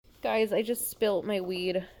Guys, I just spilt my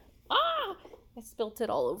weed. Ah! I spilt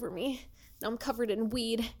it all over me. Now I'm covered in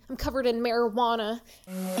weed. I'm covered in marijuana.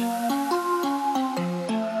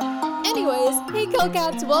 Anyways, hey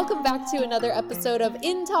Killcats, welcome back to another episode of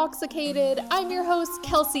Intoxicated. I'm your host,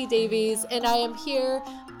 Kelsey Davies, and I am here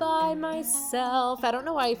by myself. I don't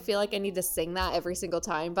know why I feel like I need to sing that every single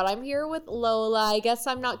time, but I'm here with Lola. I guess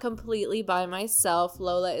I'm not completely by myself.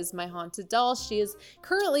 Lola is my haunted doll. She is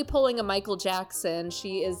currently pulling a Michael Jackson.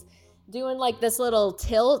 She is doing like this little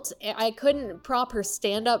tilt. I couldn't prop her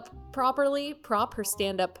stand up properly.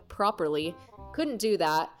 Couldn't do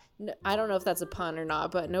that. I don't know if that's a pun or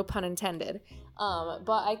not, but no pun intended. But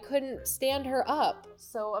I couldn't stand her up,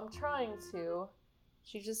 so I'm trying to.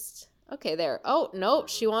 She just, okay, there. Oh, no,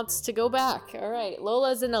 she wants to go back. All right,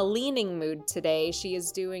 Lola's in a leaning mood today. She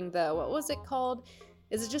is doing the, what was it called?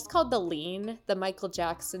 Is it just called the lean? The Michael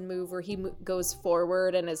Jackson move where he goes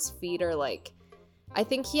forward and his feet are like, I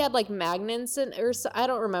think he had like magnets in, or so, I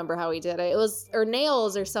don't remember how he did it. It was, or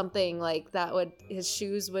nails or something like that would, his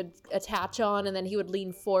shoes would attach on and then he would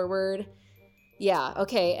lean forward. Yeah,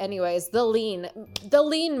 okay, anyways, the lean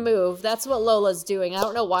move, that's what Lola's doing. I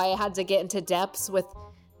don't know why I had to get into depths with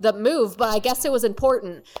the move, but I guess it was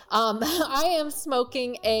important. I am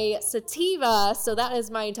smoking a sativa, so that is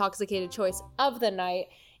my intoxicated choice of the night.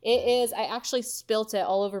 It is, I actually spilt it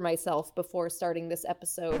all over myself before starting this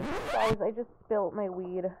episode. Guys, I just spilt my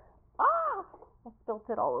weed. Ah! I spilt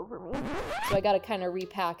it all over me. So I gotta kind of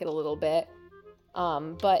repack it a little bit.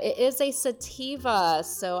 But it is a sativa,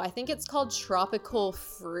 so I think it's called tropical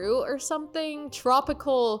fruit or something.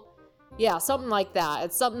 Tropical, yeah, something like that.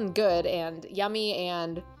 It's something good and yummy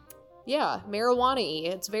and, yeah, marijuana-y.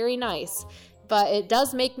 It's very nice. But it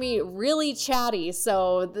does make me really chatty,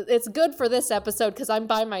 so it's good for this episode because I'm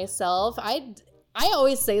by myself. I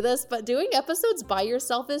always say this, but doing episodes by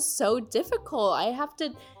yourself is so difficult. I have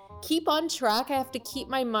to keep on track. I have to keep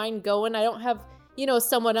my mind going. I don't have,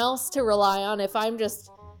 someone else to rely on. If I'm just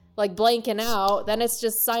like blanking out, then it's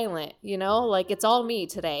just silent, like it's all me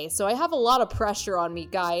today. So I have a lot of pressure on me,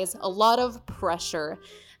 guys, a lot of pressure.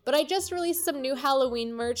 But I just released some new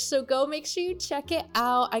Halloween merch, so go make sure you check it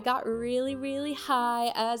out. I got really, really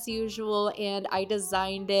high as usual, and I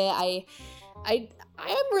designed it. I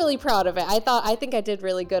am really proud of it. I think I did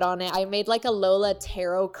really good on it. I made like a Lola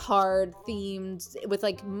tarot card themed with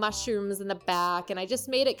like mushrooms in the back, and I just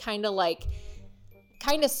made it kind of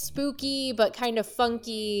spooky but kind of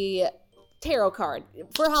funky tarot card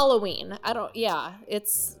for Halloween.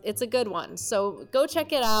 It's a good one. So go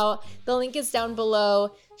check it out. The link is down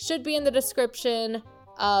below. Should be in the description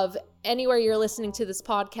of anywhere you're listening to this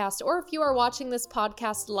podcast, or if you are watching this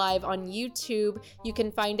podcast live on YouTube, you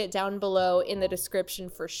can find it down below in the description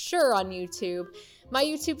for sure on YouTube. My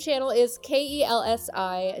YouTube channel is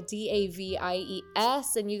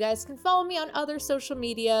KELSIDAVIES, and you guys can follow me on other social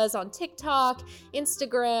medias, on TikTok,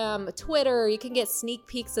 Instagram, Twitter. You can get sneak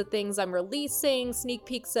peeks of things I'm releasing, sneak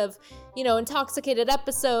peeks of, intoxicated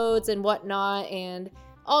episodes and whatnot, and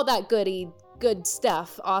all that good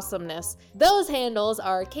stuff, awesomeness. Those handles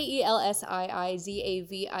are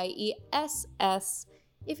KELSIIDAVIESS.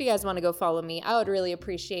 If you guys want to go follow me, I would really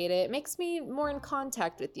appreciate it. It makes me more in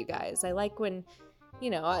contact with you guys. I like when,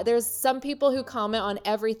 there's some people who comment on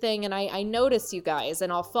everything and I notice you guys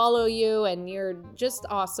and I'll follow you and you're just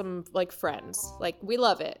awesome, like friends. Like, we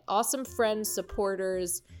love it. Awesome friends,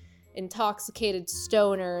 supporters, intoxicated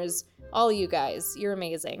stoners, all you guys. You're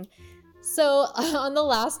amazing. So on the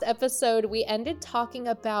last episode, we ended talking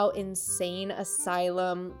about insane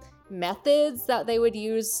asylum methods that they would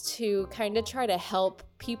use to kind of try to help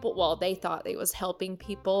people. Well, they thought they was helping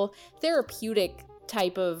people. Therapeutic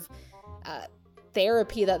type of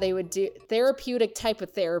therapy that they would do. Therapeutic type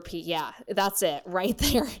of therapy. Yeah, that's it right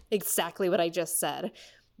there. Exactly what I just said.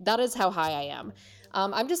 That is how high I am.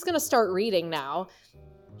 I'm just going to start reading now.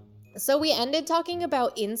 So we ended talking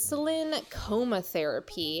about insulin coma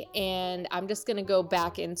therapy, and I'm just going to go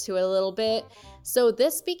back into it a little bit. So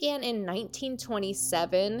this began in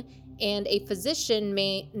 1927, and a physician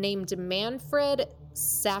named Manfred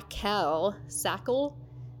Sackel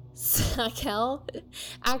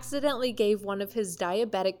accidentally gave one of his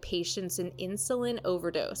diabetic patients an insulin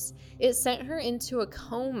overdose. It sent her into a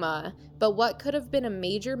coma, but what could have been a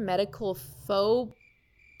major medical faux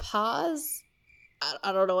pas?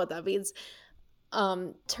 I don't know what that means,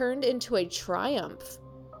 turned into a triumph.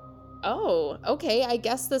 Oh, okay, I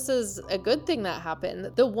guess this is a good thing that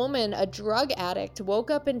happened. The woman, a drug addict,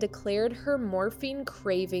 woke up and declared her morphine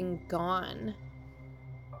craving gone.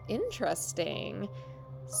 Interesting.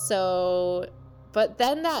 So, but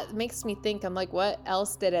then that makes me think, I'm like, what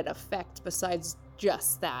else did it affect besides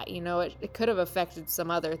just that, you know, it could have affected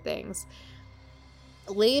some other things.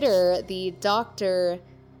 Later, the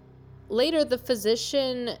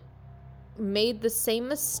physician made the same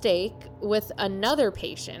mistake with another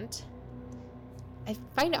patient. I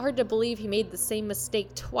find it hard to believe he made the same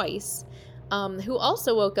mistake twice, who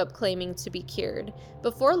also woke up claiming to be cured.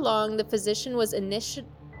 Before long, the physician was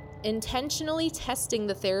intentionally testing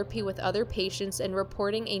the therapy with other patients and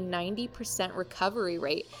reporting a 90% recovery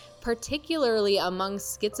rate, particularly among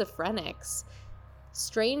schizophrenics.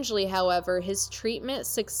 Strangely, however, his treatment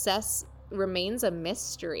success remains a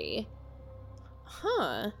mystery.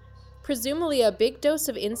 Presumably, a big dose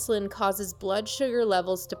of insulin causes blood sugar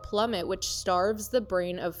levels to plummet, which starves the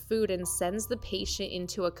brain of food and sends the patient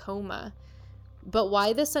into a coma. But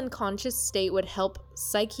why this unconscious state would help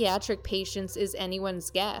psychiatric patients is anyone's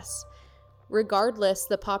guess. Regardless,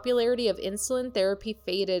 the popularity of insulin therapy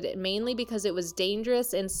faded mainly because it was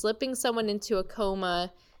dangerous, and slipping someone into a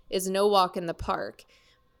coma is no walk in the park.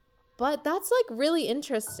 But that's like really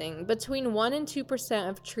interesting. Between 1 and 2%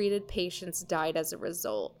 of treated patients died as a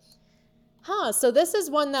result. So this is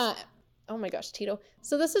one that, oh my gosh, Tito.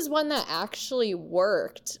 So this is one that actually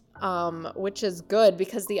worked, which is good,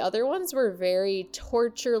 because the other ones were very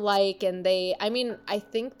torture-like, and I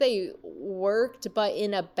think they worked, but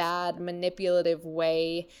in a bad, manipulative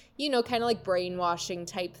way, you know, kind of like brainwashing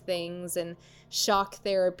type things and shock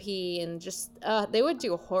therapy, and just, they would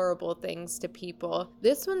do horrible things to people.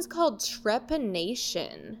 This one's called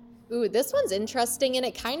trepanation. Ooh, this one's interesting, and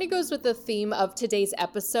it kind of goes with the theme of today's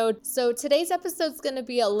episode. So today's episode's going to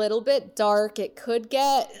be a little bit dark. It could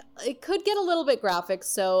get a little bit graphic,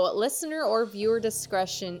 so listener or viewer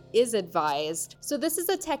discretion is advised. So this is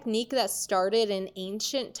a technique that started in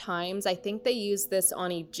ancient times. I think they used this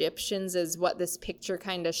on Egyptians, is what this picture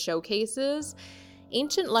kind of showcases.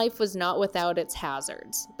 Ancient life was not without its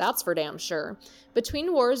hazards, that's for damn sure.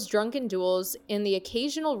 Between wars, drunken duels, and the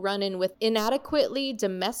occasional run-in with inadequately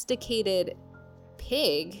domesticated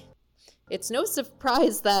pig, it's no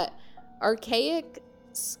surprise that archaic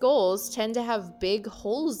skulls tend to have big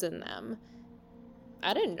holes in them.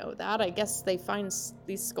 I didn't know that. I guess they find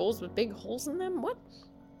these skulls with big holes in them? What?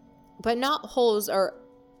 But not all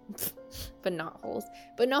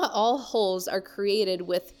holes are created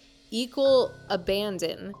with equal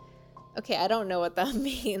abandon. Okay, I don't know what that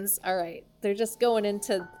means. All right, they're just going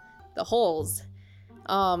into the holes.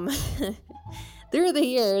 Through the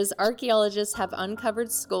years, archaeologists have uncovered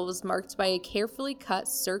skulls marked by a carefully cut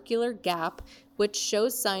circular gap, which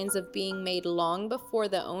shows signs of being made long before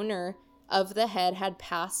the owner of the head had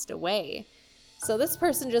passed away. So this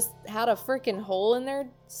person just had a freaking hole in their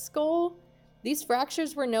skull? These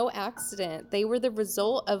fractures were no accident. They were the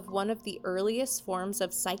result of one of the earliest forms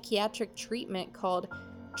of psychiatric treatment called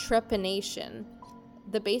trepanation.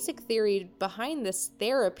 The basic theory behind this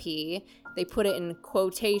therapy, they put it in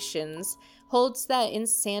quotations, holds that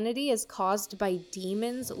insanity is caused by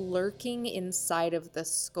demons lurking inside of the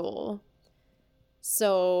skull.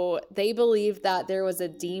 So they believed that there was a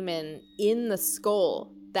demon in the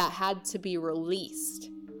skull that had to be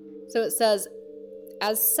released. So it says,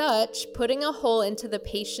 as such, putting a hole into the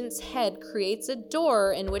patient's head creates a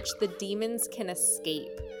door in which the demons can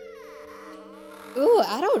escape. Ooh,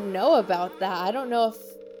 I don't know about that. I don't know if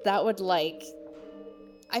that would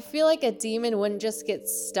I feel like a demon wouldn't just get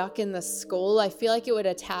stuck in the skull. I feel like it would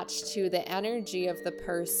attach to the energy of the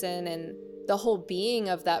person and the whole being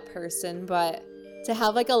of that person, but to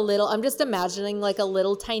have I'm just imagining a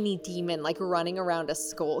little tiny demon running around a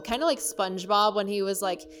skull, kind of like SpongeBob when he was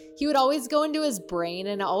he would always go into his brain,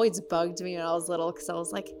 and it always bugged me when I was little because I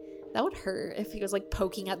was like, that would hurt if he was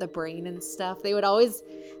poking at the brain and stuff. They would always,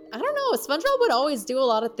 I don't know, SpongeBob would always do a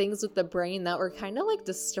lot of things with the brain that were kind of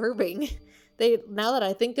disturbing. Now that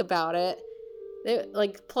I think about it,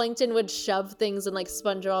 Plankton would shove things in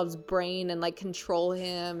SpongeBob's brain and control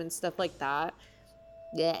him and stuff like that.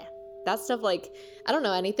 Yeah. That stuff, I don't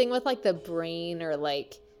know, anything with, the brain or,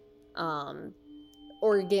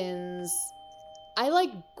 organs. I like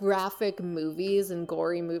graphic movies and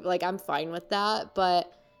gory movies. I'm fine with that.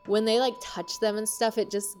 But when they, touch them and stuff, it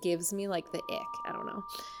just gives me, the ick. I don't know.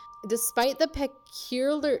 Despite the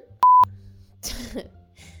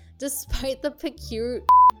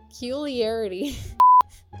peculiarity...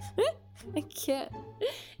 I can't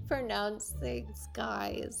pronounce things,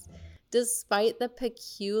 guys. Despite the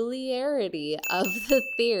peculiarity of the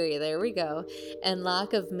theory, there we go, and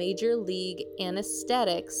lack of major league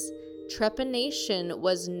anesthetics, trepanation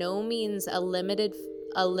was no means a limited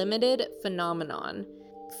phenomenon.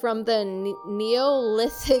 From the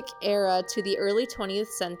Neolithic era to the early 20th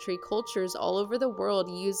century, cultures all over the world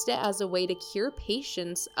used it as a way to cure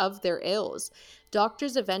patients of their ills.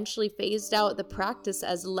 Doctors eventually phased out the practice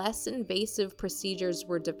as less invasive procedures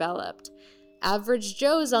were developed. Average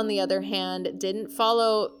Joes, on the other hand, didn't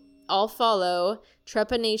follow.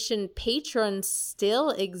 Trepanation patrons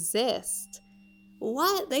still exist.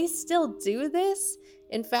 What? They still do this?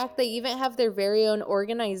 In fact, they even have their very own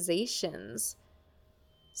organizations.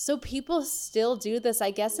 So people still do this.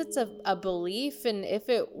 I guess it's a belief, and if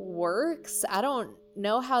it works, I don't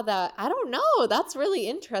know. That's really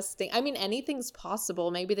interesting. I mean, anything's possible.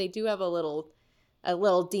 Maybe they do have a little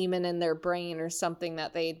demon in their brain or something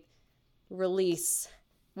that they release.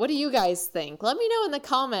 What do you guys think? Let me know in the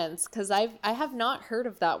comments, because I have not heard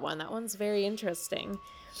of that one. That one's very interesting.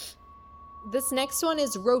 This next one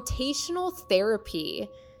is rotational therapy.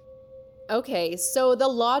 Okay, so the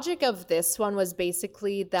logic of this one was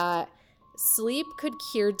basically that sleep could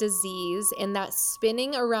cure disease and that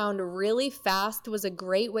spinning around really fast was a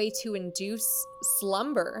great way to induce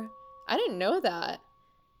slumber. I didn't know that.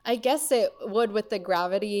 I guess it would with the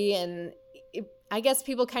gravity, and I guess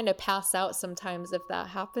people kind of pass out sometimes if that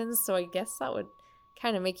happens, so I guess that would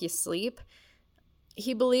kind of make you sleep.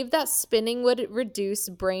 He believed that spinning would reduce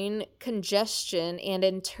brain congestion and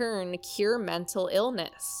in turn cure mental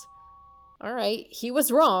illness. All right, he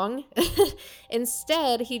was wrong.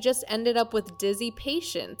 Instead, he just ended up with dizzy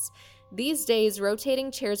patients. These days, rotating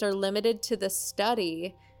chairs are limited to the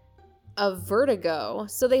study of vertigo.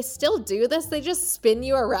 So they still do this? They just spin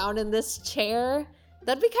you around in this chair?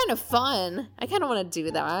 That'd be kind of fun. I kind of want to do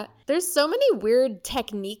that. There's so many weird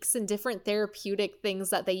techniques and different therapeutic things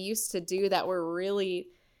that they used to do that were really...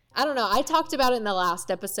 I don't know. I talked about it in the last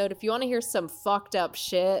episode. If you want to hear some fucked up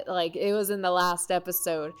shit, like, it was in the last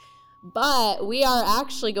episode. But we are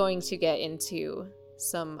actually going to get into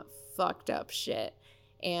some fucked up shit.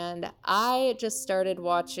 And I just started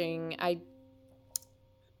watching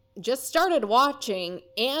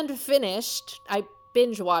and finished. I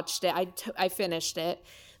binge watched it. I finished it.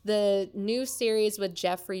 The new series with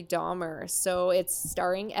Jeffrey Dahmer. So it's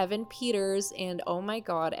starring Evan Peters. And oh my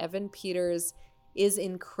God, Evan Peters is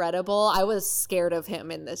incredible. I was scared of him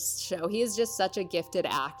in this show. He is just such a gifted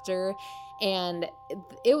actor. And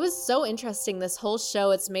it was so interesting, this whole show.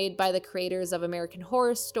 It's made by the creators of American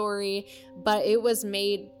Horror Story, but it was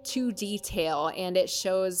made to detail, and it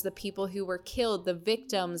shows the people who were killed, the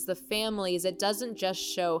victims, the families. It doesn't just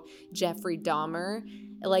show Jeffrey Dahmer.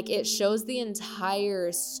 Like, it shows the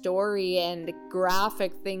entire story and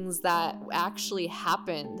graphic things that actually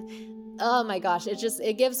happened. Oh my gosh,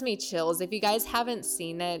 it gives me chills. If you guys haven't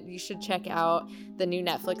seen it, you should check out the new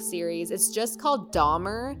Netflix series. It's just called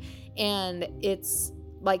Dahmer, and it's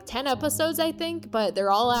like 10 episodes, I think, but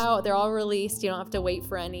they're all out. They're all released. You don't have to wait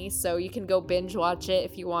for any, so you can go binge watch it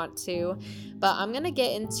if you want to. But I'm going to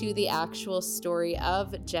get into the actual story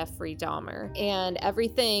of Jeffrey Dahmer. And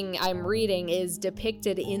everything I'm reading is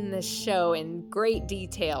depicted in the show in great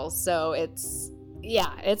detail. So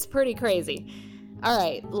it's pretty crazy. All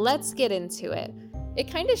right, let's get into it. It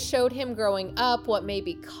kind of showed him growing up, what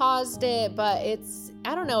maybe caused it, but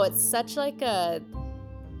I don't know, it's such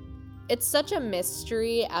a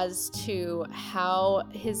mystery as to how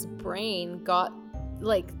his brain got,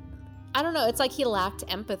 like, I don't know, it's like he lacked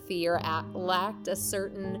empathy or lacked a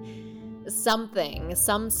certain some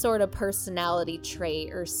sort of personality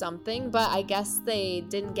trait or something, but I guess they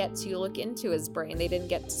didn't get to look into his brain. They didn't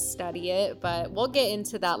get to study it, but we'll get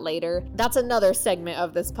into that later. That's another segment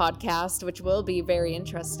of this podcast, which will be very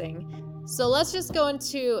interesting. So let's just go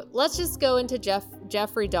into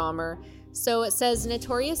Jeffrey Dahmer. So it says,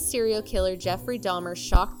 notorious serial killer Jeffrey Dahmer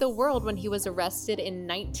shocked the world when he was arrested in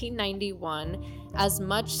 1991.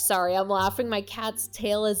 Sorry, I'm laughing. My cat's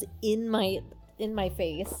tail is in my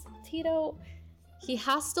face. Tito, he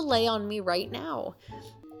has to lay on me right now.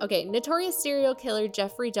 Okay, notorious serial killer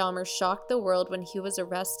Jeffrey Dahmer shocked the world when he was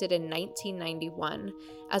arrested in 1991,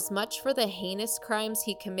 as much for the heinous crimes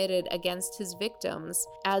he committed against his victims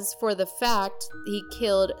as for the fact he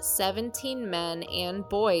killed 17 men and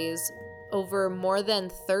boys over more than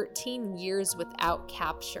 13 years without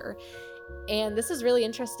capture. And this is really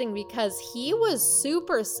interesting because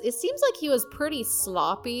it seems like he was pretty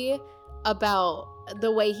sloppy about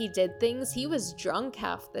the way he did things. He was drunk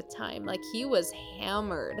half the time. Like, he was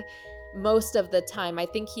hammered most of the time. I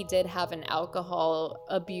think he did have an alcohol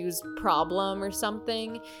abuse problem or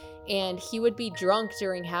something, and he would be drunk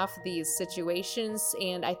during half of these situations,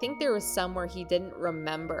 and I think there was some where he didn't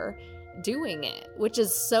remember doing it, which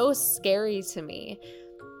is so scary to me.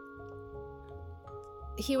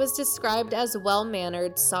 He was described as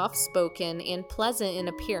well-mannered, soft-spoken, and pleasant in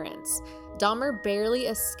appearance. Dahmer barely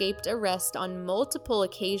escaped arrest on multiple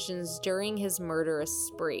occasions during his murderous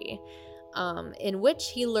spree, in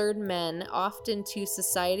which he lured men, often to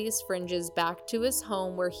society's fringes, back to his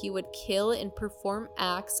home where he would kill and perform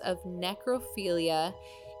acts of necrophilia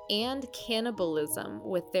and cannibalism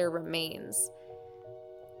with their remains.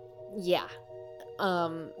 Yeah,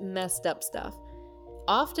 messed up stuff.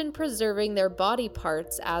 Often preserving their body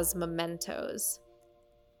parts as mementos.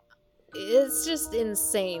 It's just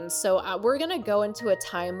insane. So we're gonna go into a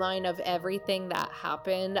timeline of everything that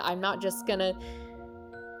happened. I'm not just gonna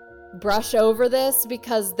brush over this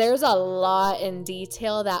because there's a lot in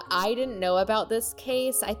detail that I didn't know about this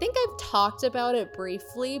case. I think I've talked about it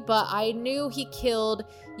briefly, but I knew he killed,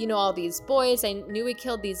 all these boys. I knew he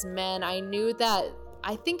killed these men.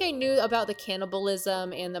 I think I knew about the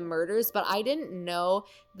cannibalism and the murders, but I didn't know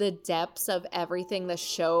the depths of everything the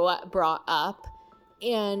show brought up.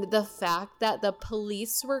 And the fact that the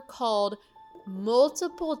police were called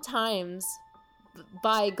multiple times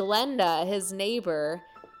by Glenda, his neighbor,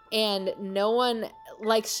 and no one,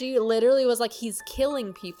 she literally was like, he's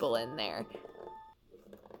killing people in there.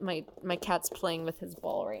 My cat's playing with his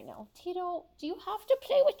ball right now. Tito, do you have to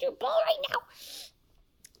play with your ball right now?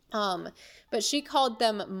 But she called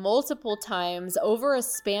them multiple times over a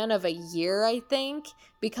span of a year, I think,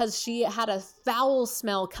 because she had a foul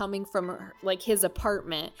smell coming from his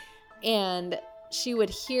apartment, and she would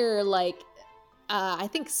hear I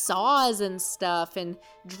think saws and stuff and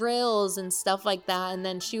drills and stuff like that, and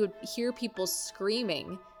then she would hear people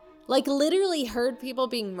screaming. Literally heard people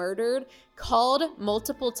being murdered, called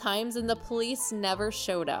multiple times, and the police never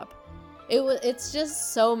showed up. It's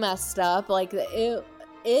just so messed up.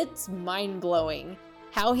 It's mind-blowing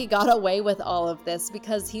how he got away with all of this,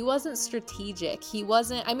 because he wasn't strategic. He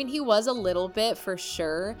was a little bit for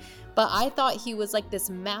sure, but I thought he was this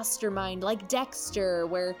mastermind, like Dexter,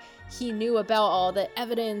 where he knew about all the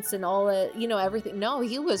evidence and all the, everything. No,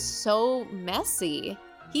 he was so messy.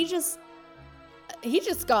 He just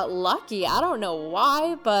got lucky. I don't know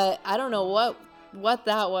why, but I don't know what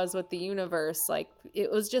that was with the universe.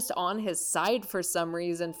 It was just on his side for some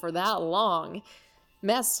reason for that long.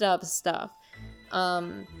 Messed up stuff.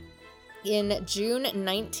 In June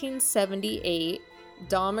 1978,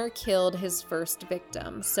 Dahmer killed his first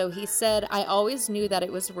victim. So he said, "I always knew that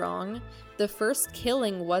it was wrong. The first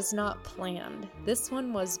killing was not planned. This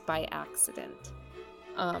one was by accident."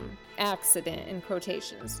 Accident in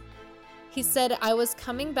quotations. He said, "I was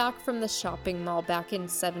coming back from the shopping mall back in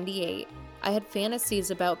 78. I had fantasies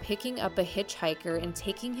about picking up a hitchhiker and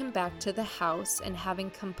taking him back to the house and having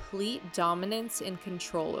complete dominance and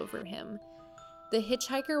control over him. The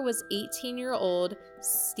hitchhiker was 18-year-old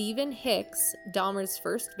Stephen Hicks, Dahmer's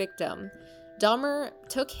first victim. Dahmer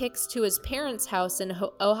took Hicks to his parents' house in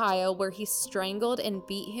Ohio, where he strangled and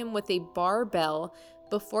beat him with a barbell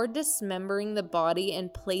before dismembering the body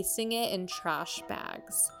and placing it in trash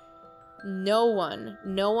bags. No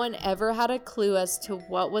one ever had a clue as to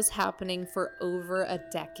what was happening for over a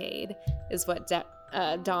decade," is what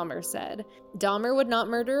Dahmer said. Dahmer would not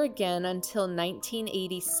murder again until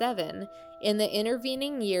 1987. In the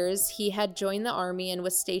intervening years, he had joined the army and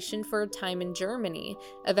was stationed for a time in Germany,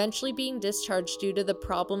 eventually being discharged due to the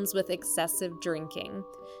problems with excessive drinking.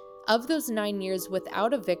 Of those 9 years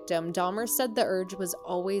without a victim, Dahmer said the urge was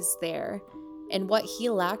always there, and what he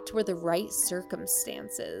lacked were the right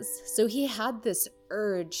circumstances. So he had this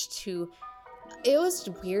urge to, it was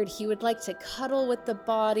weird, he would like to cuddle with the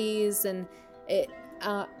bodies, and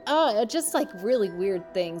just really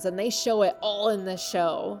weird things, and they show it all in the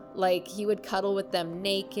show. He would cuddle with them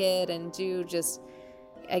naked and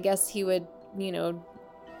I guess he would,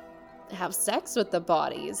 have sex with the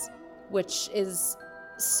bodies, which is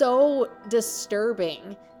so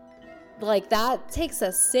disturbing. That takes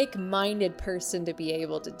a sick-minded person to be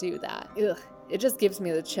able to do that. Ugh, it just gives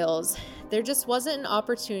me the chills. There just wasn't an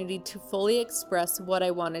opportunity to fully express what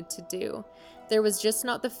I wanted to do. There was just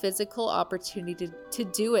not the physical opportunity to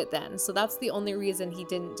do it then. So that's the only reason he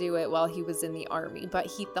didn't do it while he was in the army. But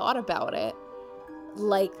he thought about it.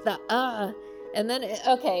 And then,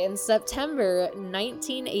 in September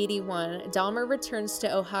 1981, Dahmer returns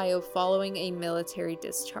to Ohio following a military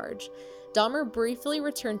discharge. Dahmer briefly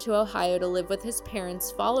returned to Ohio to live with his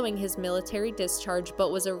parents following his military discharge,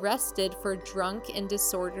 but was arrested for drunk and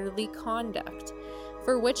disorderly conduct,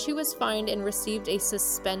 for which he was fined and received a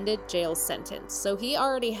suspended jail sentence. So he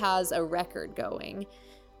already has a record going.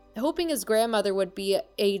 Hoping his grandmother would be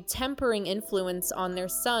a tempering influence on their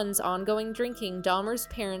son's ongoing drinking, Dahmer's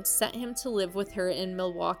parents sent him to live with her in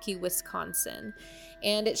Milwaukee, Wisconsin.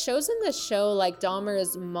 And it shows in the show like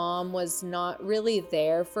Dahmer's mom was not really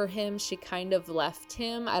there for him. She kind of left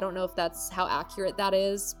him. I don't know if that's how accurate that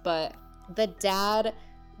is, but the dad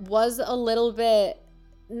was a little bit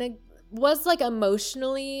was like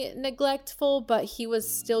emotionally neglectful, but he was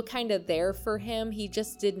still kind of there for him. He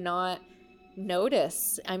just did not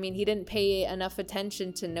notice. I mean, he didn't pay enough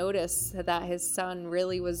attention to notice that his son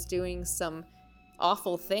really was doing some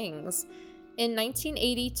awful things. In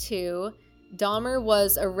 1982, Dahmer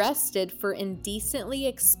was arrested for indecently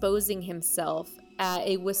exposing himself at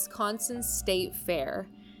a Wisconsin state fair.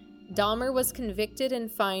 Dahmer was convicted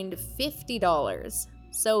and fined $50.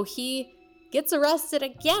 So he gets arrested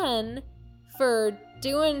again for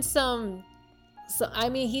doing I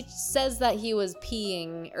mean, he says that he was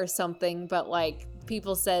peeing or something, but like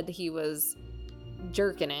people said he was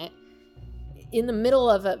jerking it in the middle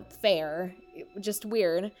of a fair. Just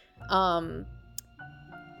weird.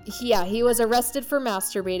 He was arrested for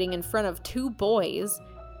masturbating in front of 2 boys,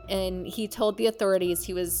 and he told the authorities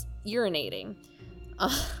he was urinating.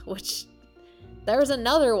 Which, there's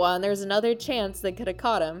another chance they could have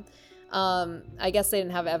caught him. I guess they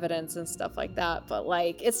didn't have evidence and stuff like that, but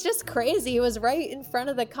like, it's just crazy. He was right in front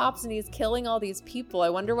of the cops and he's killing all these people. I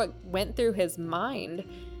wonder what went through his mind.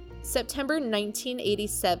 September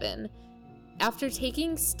 1987. After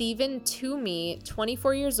taking Stephen Toomey,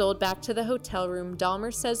 24 years old, back to the hotel room,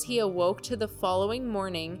 Dahmer says he awoke to the following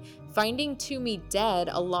morning, finding Toomey dead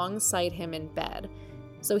alongside him in bed.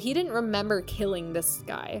 So he didn't remember killing this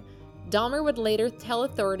guy. Dahmer would later tell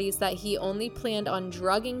authorities that he only planned on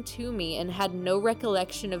drugging Toomey and had no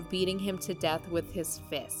recollection of beating him to death with his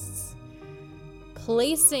fists.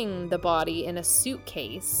 Placing the body in a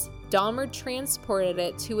suitcase, Dahmer transported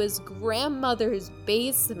it to his grandmother's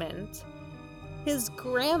basement. His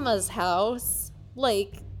grandma's house.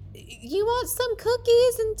 Like, you want some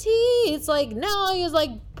cookies and tea? It's like, no, he was like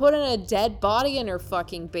putting a dead body in her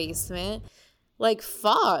fucking basement. Like,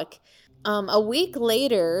 fuck. A week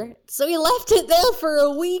later, so he left it there for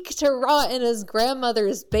a week to rot in his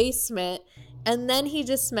grandmother's basement, and then he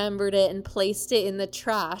dismembered it and placed it in the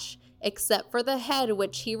trash, except for the head,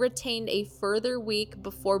 which he retained a further week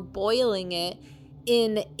before boiling it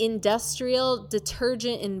in industrial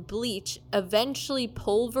detergent and bleach, eventually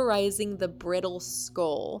pulverizing the brittle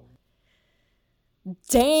skull.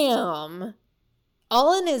 Damn!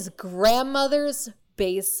 All in his grandmother's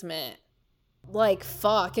basement. Like,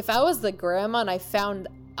 fuck. If I was the grandma and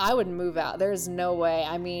I would move out. There's no way.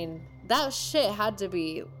 I mean, that shit had to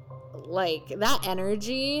be, like, that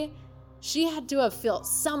energy, she had to have felt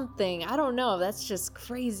something. I don't know. That's just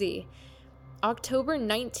crazy. October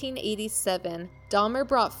 1987, Dahmer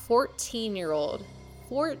brought 14-year-old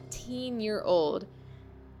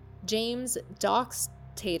James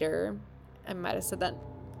Doxtator, I might have said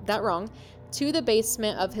that wrong, to the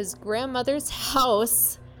basement of his grandmother's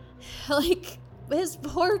house. Like, his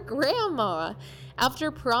poor grandma.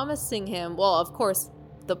 After promising him, well, of course,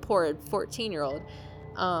 the poor 14-year-old,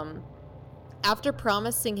 after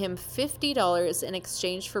promising him $50 in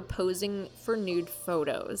exchange for posing for nude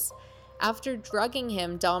photos. After drugging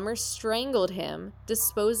him, Dahmer strangled him,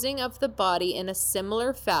 disposing of the body in a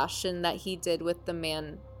similar fashion that he did with the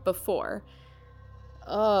man before.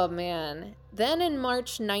 Oh, man. Then in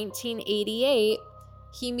March 1988,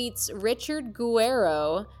 he meets Richard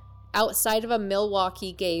Guerrero outside of a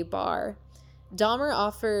Milwaukee gay bar. Dahmer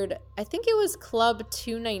offered, I think it was Club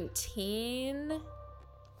 219.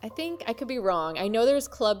 I think, I could be wrong. I know there's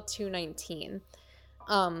Club 219.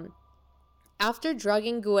 After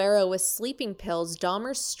drugging Guerrero with sleeping pills,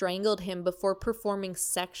 Dahmer strangled him before performing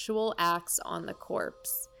sexual acts on the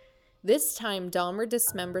corpse. This time, Dahmer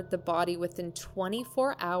dismembered the body within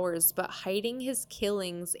 24 hours, but hiding his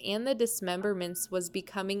killings and the dismemberments was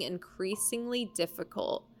becoming increasingly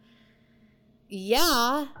difficult.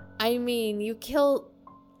 Yeah, I mean, you killed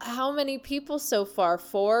how many people so far?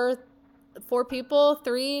 Four people?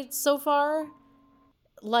 3 so far?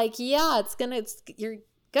 Like, yeah, you're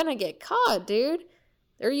gonna get caught, dude.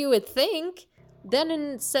 Or you would think. Then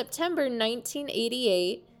in September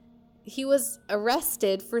 1988, he was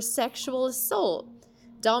arrested for sexual assault.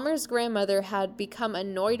 Dahmer's grandmother had become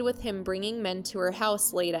annoyed with him bringing men to her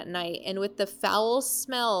house late at night, and with the foul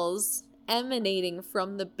smells emanating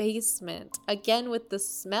from the basement. Again with the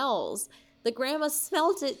smells. The grandma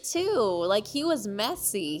smelt it too. Like, he was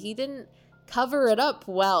messy. He didn't cover it up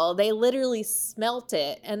well. They literally smelt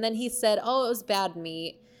it. And then he said, oh, it was bad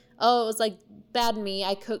meat. Oh, it was like bad meat.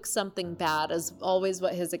 I cooked something bad, is always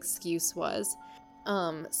what his excuse was.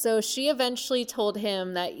 So she eventually told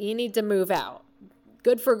him that you need to move out.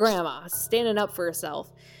 Good for grandma, standing up for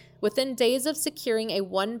herself. Within days of securing a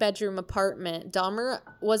one-bedroom apartment, Dahmer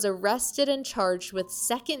was arrested and charged with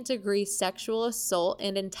second-degree sexual assault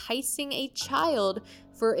and enticing a child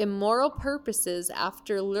for immoral purposes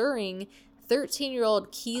after luring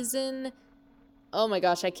 13-year-old Keeson, oh my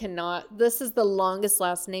gosh, I cannot, this is the longest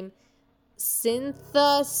last name,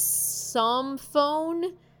 Cynthia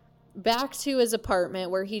Somphone, back to his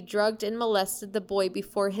apartment where he drugged and molested the boy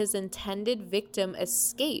before his intended victim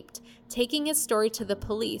escaped, taking his story to the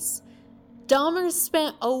police. Dahmer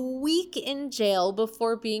spent a week in jail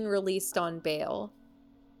before being released on bail.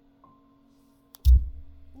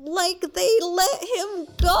 Like, they let him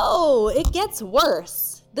go. It gets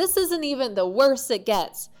worse. This isn't even the worst it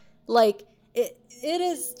gets. Like, it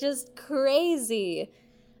is just crazy.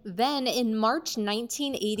 Then, in March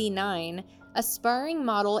 1989, aspiring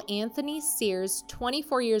model Anthony Sears,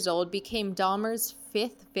 24 years old, became Dahmer's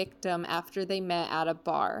fifth victim after they met at a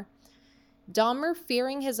bar. Dahmer,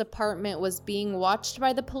 fearing his apartment was being watched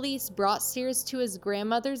by the police, brought Sears to his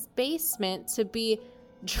grandmother's basement to be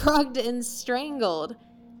drugged and strangled.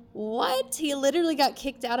 What? He literally got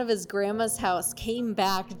kicked out of his grandma's house, came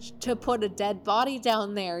back to put a dead body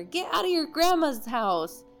down there. Get out of your grandma's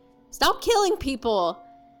house. Stop killing people.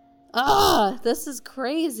 This is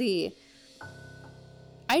crazy.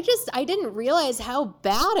 I didn't realize how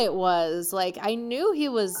bad it was. Like, I knew he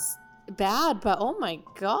was bad, but oh my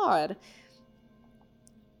God.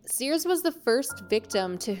 Sears was the first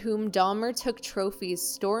victim to whom Dahmer took trophies,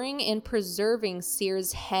 storing and preserving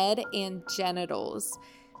Sears' head and genitals,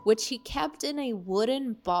 which he kept in a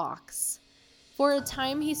wooden box. For a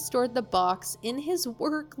time, he stored the box in his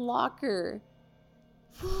work locker.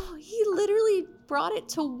 He literally brought it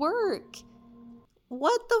to work.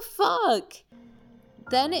 What the fuck?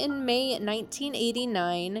 Then in May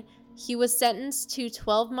 1989, he was sentenced to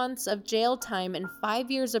 12 months of jail time and 5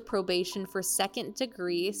 years of probation for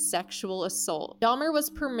second-degree sexual assault. Dahmer was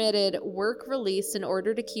permitted work release in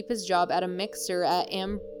order to keep his job at a mixer at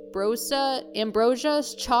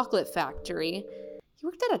Ambrosia's Chocolate Factory. He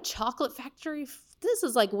worked at a chocolate factory? This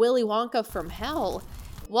is like Willy Wonka from hell.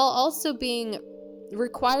 While also being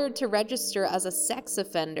required to register as a sex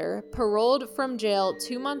offender. Paroled from jail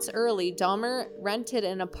 2 months early, Dahmer rented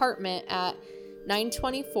an apartment at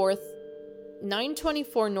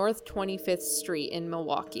 924 North 25th Street in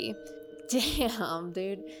Milwaukee. Damn,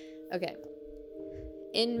 dude. Okay.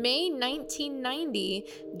 In May 1990,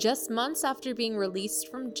 just months after being released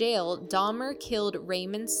from jail, Dahmer killed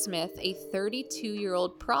Raymond Smith, a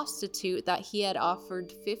 32-year-old prostitute that he had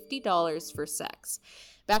offered $50 for sex.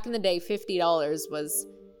 Back in the day, $50 was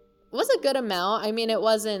a good amount. I mean, it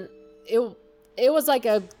was like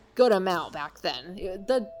a good amount back then.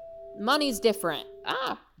 The money's different.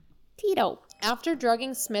 Tito. After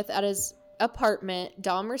drugging Smith at his apartment,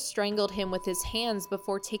 Dahmer strangled him with his hands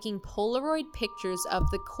before taking Polaroid pictures of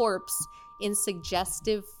the corpse in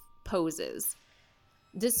suggestive poses.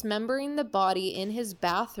 Dismembering the body in his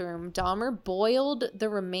bathroom, Dahmer boiled the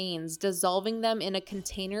remains, dissolving them in a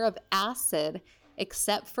container of acid,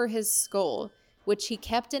 except for his skull, which he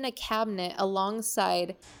kept in a cabinet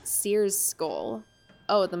alongside Sears' skull.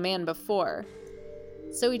 Oh, the man before.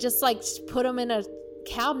 So he just put them in a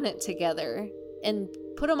cabinet together and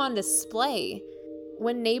put them on display.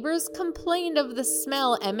 When neighbors complained of the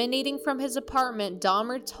smell emanating from his apartment,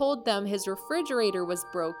 Dahmer told them his refrigerator was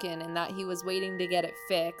broken and that he was waiting to get it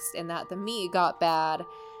fixed and that the meat got bad.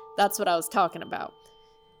 That's what I was talking about.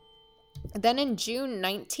 Then in June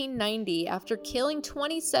 1990, after killing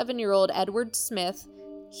 27-year-old Edward Smith,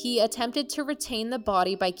 he attempted to retain the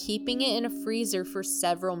body by keeping it in a freezer for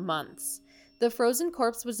several months. The frozen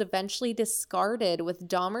corpse was eventually discarded, with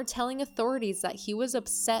Dahmer telling authorities that he was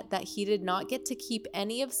upset that he did not get to keep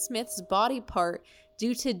any of Smith's body part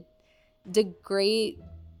due to degradation?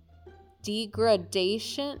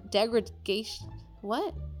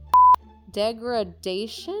 What?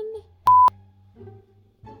 Degradation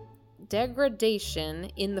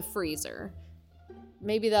in the freezer.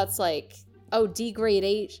 Maybe that's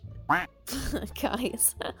degradation.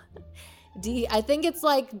 Guys. I think it's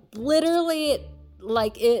literally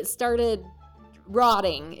it started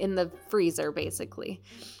rotting in the freezer, basically.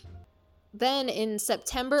 Then in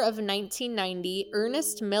September of 1990,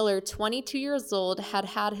 Ernest Miller, 22 years old, had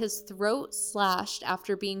his throat slashed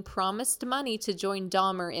after being promised money to join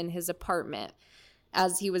Dahmer in his apartment,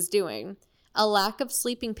 as he was doing. A lack of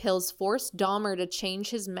sleeping pills forced Dahmer to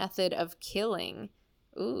change his method of killing.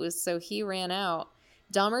 Ooh, so he ran out.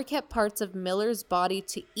 Dahmer kept parts of Miller's body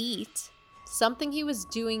to eat, something he was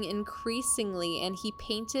doing increasingly, and he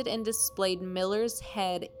painted and displayed Miller's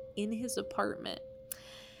head in his apartment.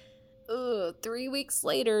 3 weeks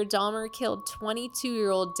later, Dahmer killed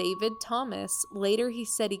 22-year-old David Thomas. Later, he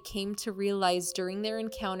said he came to realize during their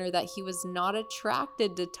encounter that he was not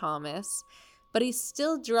attracted to Thomas, but he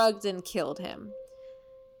still drugged and killed him.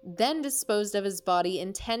 Then disposed of his body,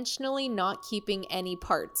 intentionally not keeping any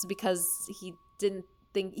parts because he didn't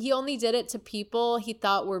think, he only did it to people he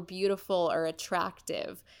thought were beautiful or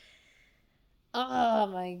attractive. Oh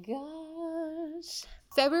my gosh.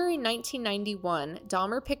 February 1991,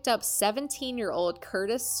 Dahmer picked up 17-year-old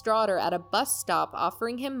Curtis Straughter at a bus stop,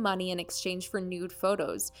 offering him money in exchange for nude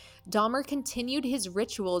photos. Dahmer continued his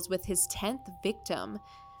rituals with his 10th victim.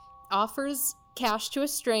 Offers cash to a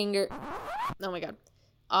stranger. Oh my god.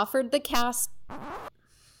 Offered the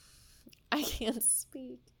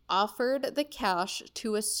cash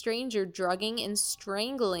to a stranger, drugging and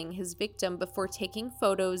strangling his victim before taking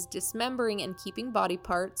photos, dismembering and keeping body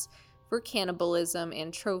parts for cannibalism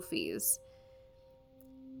and trophies.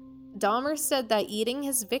 Dahmer said that eating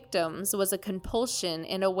his victims was a compulsion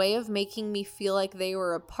and a way of making me feel like they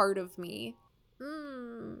were a part of me.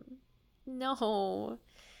 No.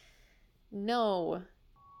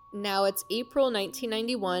 Now it's April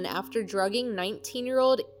 1991. After drugging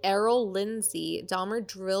 19-year-old Errol Lindsay, Dahmer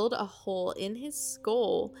drilled a hole in his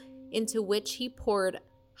skull into which he poured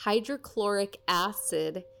hydrochloric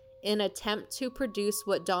acid in an attempt to produce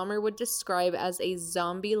what Dahmer would describe as a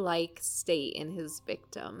zombie-like state in his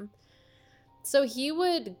victim. So he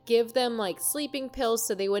would give them like sleeping pills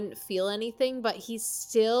so they wouldn't feel anything, but he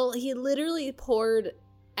literally poured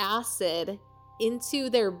acid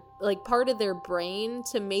into their like part of their brain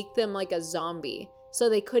to make them like a zombie so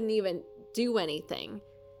they couldn't even do anything.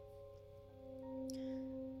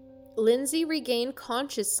 Lindsay regained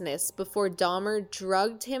consciousness before Dahmer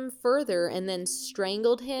drugged him further and then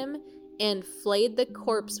strangled him and flayed the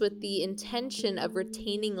corpse with the intention of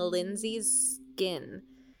retaining Lindsay's skin.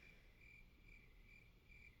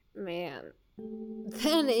 Man.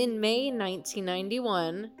 Then in May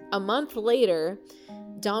 1991, a month later,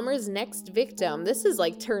 Dahmer's next victim, this is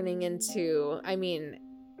like turning into,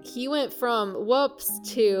 he went from whoops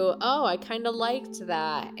to, oh, I kind of liked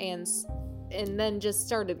that, and then just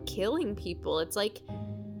started killing people. It's like,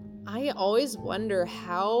 I always wonder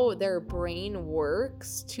how their brain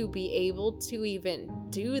works to be able to even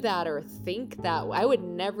do that or think that. I would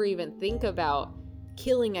never even think about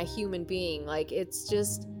killing a human being. Like, it's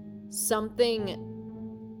just something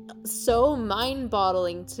so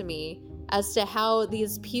mind-boggling to me as to how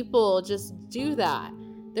these people just do that.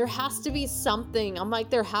 There has to be something. I'm like,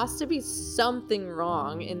 there has to be something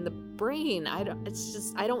wrong in the brain. I don't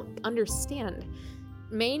understand.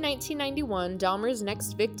 May 1991, Dahmer's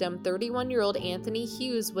next victim, 31-year-old Anthony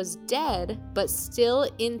Hughes, was dead, but still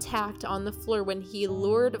intact on the floor when he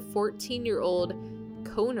lured 14-year-old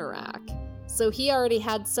Konarak. So he already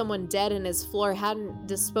had someone dead in his floor, hadn't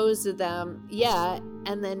disposed of them yet,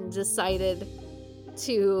 and then decided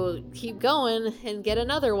to keep going and get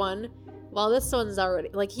another one. While this one's already,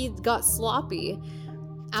 like, he got sloppy.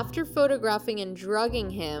 After photographing and drugging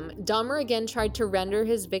him, Dahmer again tried to render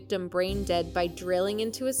his victim brain dead by drilling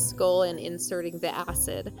into his skull and inserting the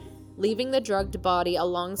acid, leaving the drugged body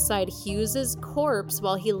alongside Hughes's corpse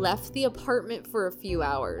while he left the apartment for a few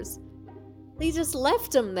hours. He just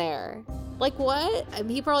left him there. Like, what?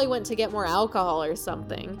 He probably went to get more alcohol or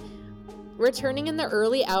something. Returning in the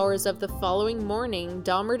early hours of the following morning,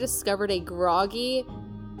 Dahmer discovered a groggy,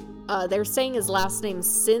 they're saying his last name,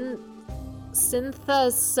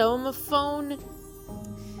 Synthosomophone.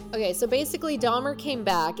 Okay, so basically Dahmer came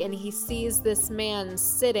back and he sees this man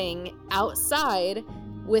sitting outside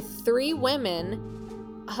with 3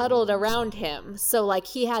 women huddled around him. So, like,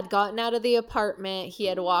 he had gotten out of the apartment, he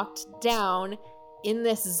had walked down in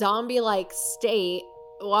this zombie-like state,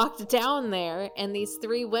 walked down there, and these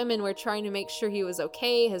 3 women were trying to make sure he was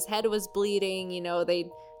okay. His head was bleeding,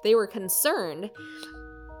 they were concerned.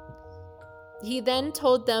 He then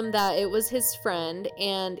told them that it was his friend,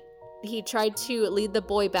 and he tried to lead the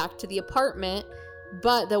boy back to the apartment,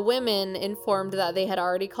 but the women informed that they had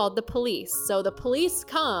already called the police. So the police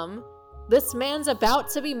come. This man's about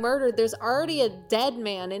to be murdered. There's already a dead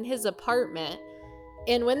man in his apartment.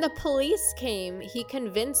 And when the police came, he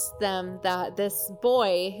convinced them that this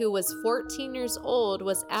boy, who was 14 years old,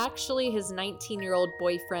 was actually his 19-year-old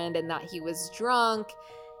boyfriend and that he was drunk.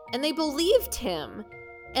 And they believed him.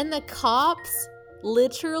 And the cops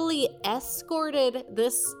literally escorted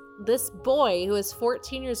this boy, who is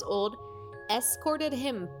 14 years old, escorted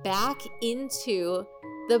him back into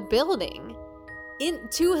the building,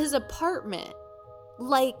 into his apartment.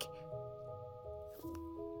 Like,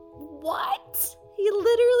 what? He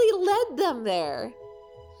literally led them there.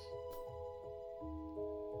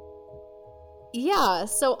 Yeah,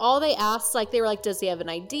 so all they asked, like, they were like, does he have an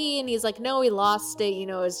ID? And he's like, no, he lost it,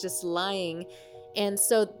 it's just lying. And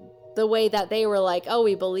so the way that they were like, oh,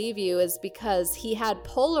 we believe you, is because he had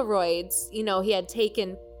Polaroids, he had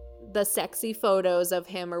taken the sexy photos of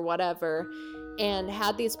him or whatever, and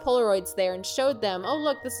had these Polaroids there and showed them, oh,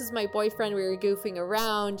 look, this is my boyfriend, we were goofing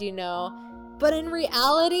around, But in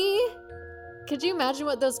reality, could you imagine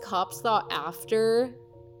what those cops thought after?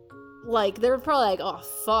 Like, they were probably like, oh,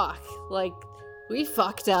 fuck, like, we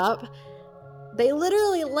fucked up. They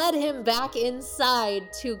literally led him back inside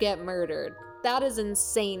to get murdered. That is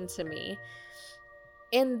insane to me.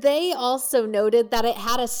 And they also noted that it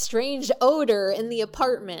had a strange odor in the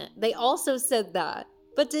apartment. They also said that,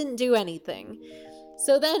 but didn't do anything.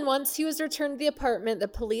 So then once he was returned to the apartment, the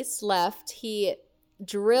police left. He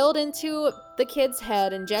drilled into the kid's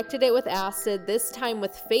head, injected it with acid, this time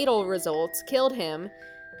with fatal results, killed him.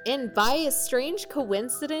 And by a strange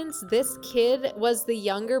coincidence, this kid was the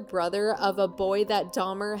younger brother of a boy that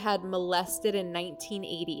Dahmer had molested in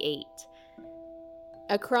 1988.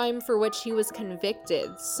 A crime for which he was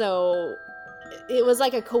convicted. So it was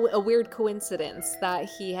like a weird coincidence that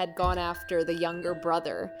he had gone after the younger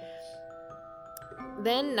brother.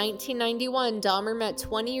 Then, 1991, Dahmer met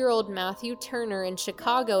 20-year-old Matthew Turner in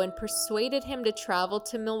Chicago and persuaded him to travel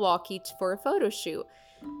to Milwaukee for a photo shoot.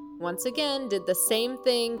 Once again, did the same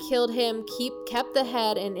thing, killed him, kept the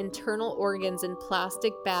head and internal organs in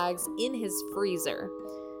plastic bags in his freezer.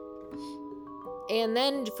 And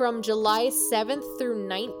then from July 7th through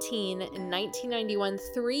 19 in 1991,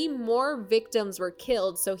 3 more victims were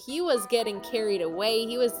killed. So he was getting carried away.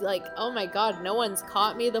 He was like, oh my God, no one's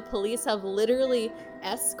caught me. The police have literally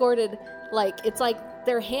escorted, it's like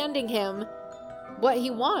they're handing him what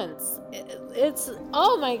he wants. It's,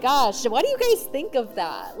 oh my gosh, what do you guys think of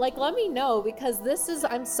that? Like, let me know, because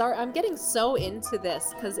I'm getting so into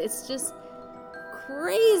this because it's just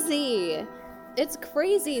crazy. It's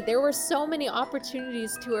crazy. There were so many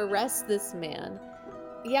opportunities to arrest this man.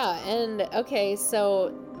 Yeah, and okay,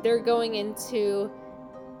 so they're going into,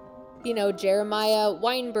 Jeremiah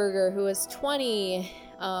Weinberger, who was 20.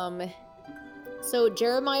 So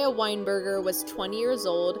Jeremiah Weinberger was 20 years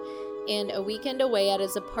old and a weekend away at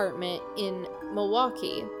his apartment in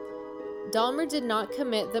Milwaukee. Dahmer did not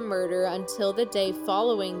commit the murder until the day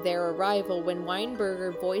following their arrival, when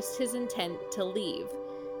Weinberger voiced his intent to leave.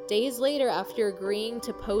 Days later, after agreeing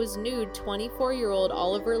to pose nude, 24-year-old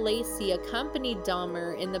Oliver Lacey accompanied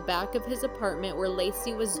Dahmer in the back of his apartment, where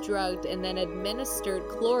Lacey was drugged and then administered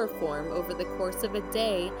chloroform over the course of a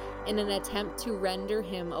day in an attempt to render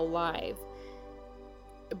him alive,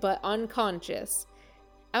 but unconscious.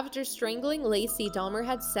 After strangling Lacey, Dahmer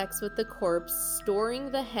had sex with the corpse,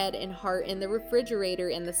 storing the head and heart in the refrigerator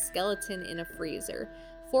and the skeleton in a freezer.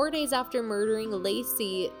 4 days after murdering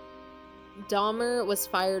Lacey, Dahmer was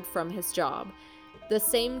fired from his job. The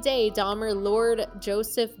same day, Dahmer lured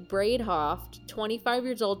Joseph Bradehoft, 25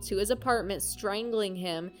 years old, to his apartment, strangling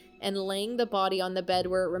him and laying the body on the bed,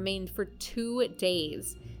 where it remained for 2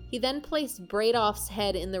 days. He then placed Bradehoft's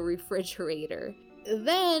head in the refrigerator.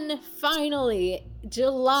 Then, finally,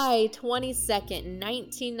 July 22nd,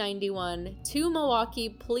 1991, 2 Milwaukee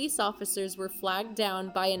police officers were flagged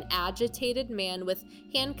down by an agitated man with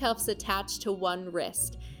handcuffs attached to one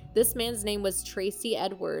wrist. This man's name was Tracy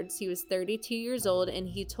Edwards. He was 32 years old, and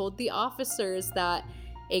he told the officers that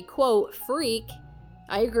a, quote, freak,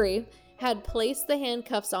 I agree, had placed the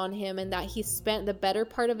handcuffs on him, and that he spent the better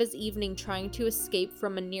part of his evening trying to escape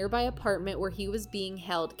from a nearby apartment where he was being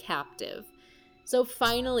held captive. So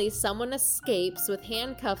finally, someone escapes with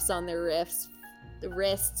handcuffs on their wrists,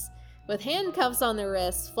 flags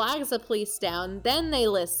the police down, then they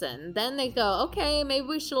listen. Then they go, okay, maybe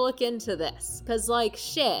we should look into this. Because,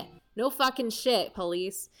 shit. No fucking shit,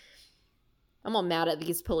 police. I'm all mad at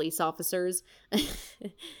these police officers.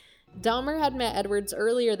 Dahmer had met Edwards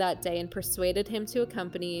earlier that day and persuaded him to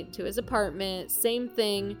accompany to his apartment. Same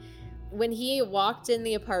thing. When he walked in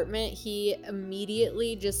the apartment, he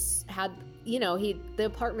immediately just had, the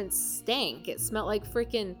apartment stank. It smelled like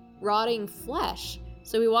freaking rotting flesh.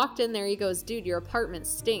 So he walked in there, he goes, dude, your apartment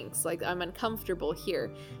stinks. I'm uncomfortable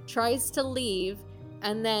here. Tries to leave,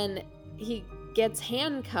 and then he gets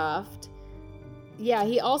handcuffed. Yeah,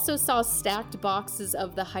 he also saw stacked boxes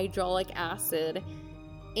of the hydraulic acid,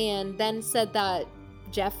 and then said that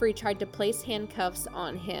Jeffrey tried to place handcuffs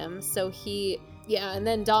on him, so and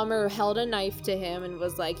then Dahmer held a knife to him and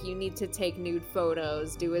was like, you need to take nude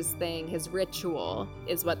photos, do his thing, his ritual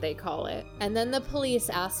is what they call it. And then the police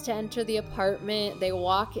asked to enter the apartment. They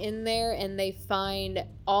walk in there and they find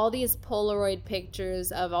all these Polaroid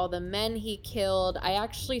pictures of all the men he killed. I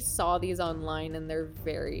actually saw these online and they're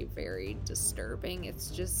very, very disturbing. It's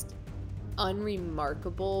just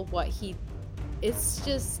unremarkable it's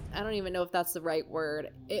just, I don't even know if that's the right word.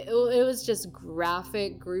 It was just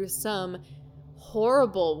graphic, gruesome,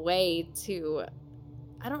 horrible way to,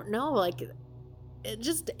 I don't know, like,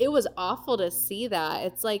 it was awful to see that.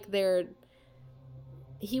 It's like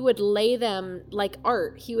he would lay them like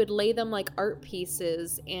art. He would lay them like art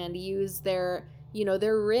pieces and use their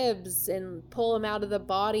ribs and pull them out of the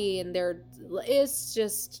body, and it's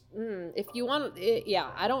just, if you want it,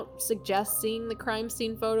 I don't suggest seeing the crime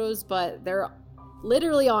scene photos, but they're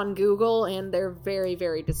literally on Google and they're very,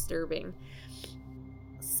 very disturbing.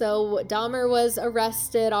 So Dahmer was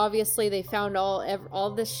arrested. Obviously, they found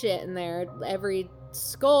all the shit in there. Every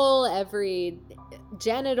skull, every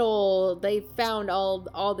genital, they found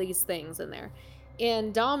all these things in there.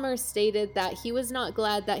 And Dahmer stated that he was not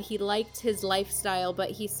glad that he liked his lifestyle,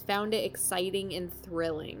 but he found it exciting and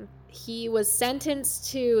thrilling. He was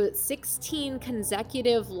sentenced to 16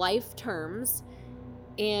 consecutive life terms,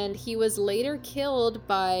 and he was later killed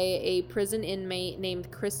by a prison inmate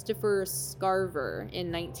named Christopher Scarver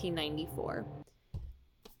in 1994.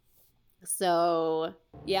 So,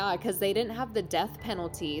 yeah, because they didn't have the death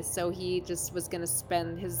penalty, so he just was going to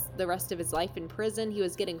spend the rest of his life in prison. He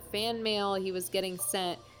was getting fan mail. He was getting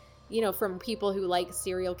sent, from people who like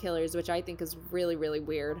serial killers, which I think is really, really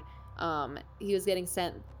weird. He was getting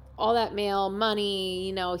sent all that mail,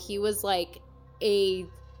 money, he was like a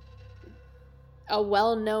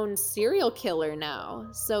well-known serial killer now.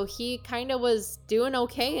 So he kind of was doing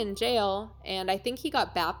okay in jail, and I think he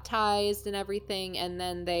got baptized and everything, and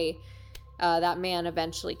then that man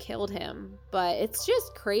eventually killed him. But it's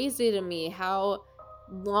just crazy to me how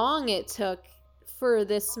long it took for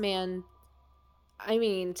this man,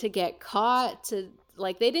 to get caught,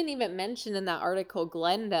 they didn't even mention in that article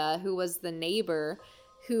Glenda, who was the neighbor,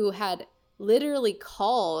 who had literally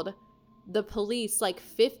called the police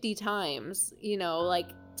 50 times,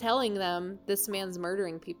 telling them this man's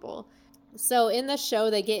murdering people. So in the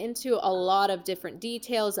show, they get into a lot of different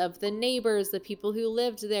details of the neighbors, the people who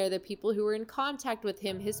lived there, the people who were in contact with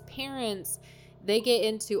him, his parents. They get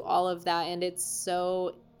into all of that, and it's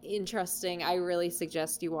so interesting. I really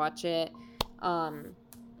suggest you watch it.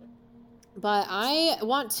 But I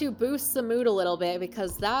want to boost the mood a little bit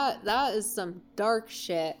because that is some dark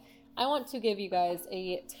shit. I want to give you guys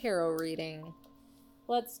a tarot reading.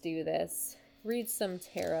 Let's do this. Read some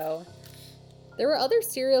tarot. There were other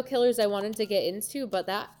serial killers I wanted to get into, but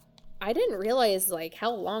I didn't realize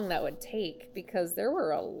how long that would take because there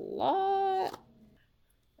were a lot.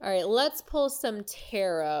 All right, let's pull some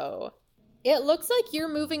tarot. It looks like you're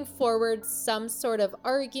moving forward some sort of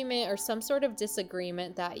argument or some sort of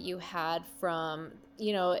disagreement that you had from,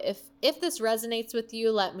 if this resonates with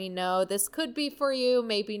you, let me know. This could be for you,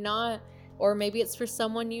 maybe not, or maybe it's for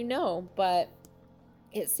someone but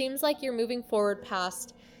it seems like you're moving forward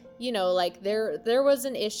past, there was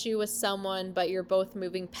an issue with someone, but you're both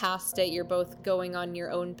moving past it. You're both going on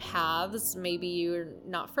your own paths. Maybe you're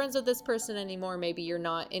not friends with this person anymore. Maybe you're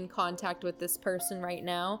not in contact with this person right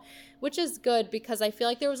now, which is good because I feel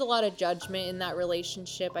like there was a lot of judgment in that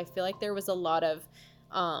relationship. I feel like there was a lot of,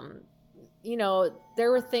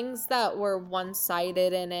 there were things that were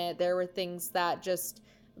one-sided in it. There were things that just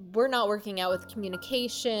were not working out with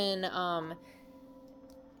communication.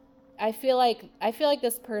 I feel like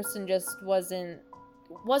this person just wasn't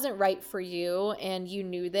right for you, and you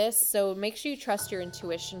knew this. So make sure you trust your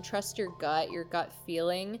intuition, trust your gut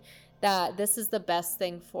feeling that this is the best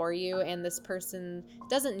thing for you, and this person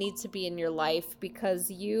doesn't need to be in your life because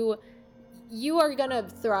you are gonna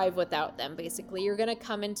thrive without them. Basically, you're gonna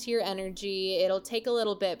come into your energy. It'll take a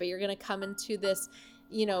little bit, but you're gonna come into this,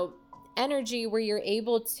 energy where you're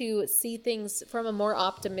able to see things from a more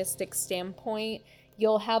optimistic standpoint.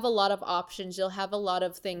 You'll have a lot of options. You'll have a lot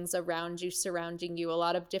of things around you, surrounding you, a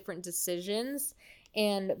lot of different decisions.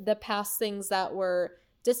 And the past things that were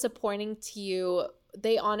disappointing to you,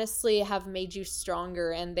 they honestly have made you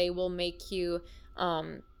stronger, and they will make you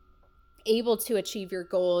able to achieve your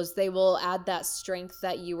goals. They will add that strength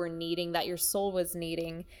that you were needing, that your soul was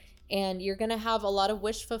needing. And you're going to have a lot of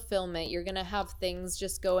wish fulfillment. You're going to have things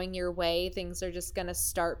just going your way. Things are just going to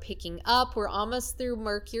start picking up. We're almost through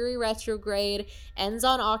Mercury retrograde, ends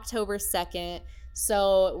on October 2nd.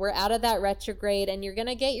 So we're out of that retrograde, and you're going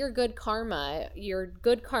to get your good karma.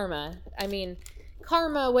 I mean,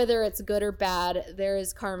 karma, whether it's good or bad, there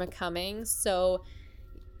is karma coming. So,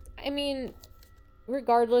 I mean,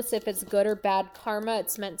 regardless if it's good or bad karma,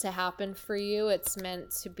 it's meant to happen for you. It's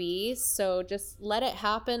meant to be. So just let it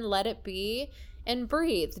happen, let it be, and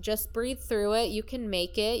breathe. Just breathe through it. You can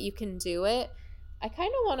make it. You can do it. I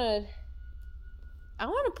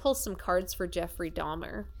want to pull some cards for Jeffrey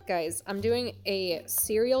Dahmer. Guys, I'm doing a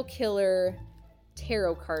serial killer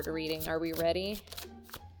tarot card reading. Are we ready?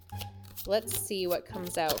 Let's see what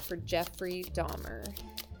comes out for Jeffrey Dahmer.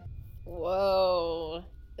 Whoa.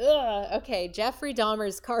 Ugh. Okay, Jeffrey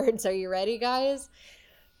Dahmer's cards. Are you ready, guys?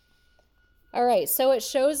 All right, so it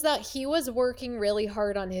shows that he was working really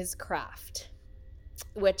hard on his craft,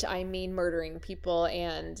 which I mean murdering people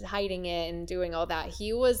and hiding it and doing all that.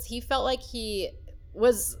 He felt like he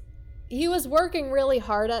was working really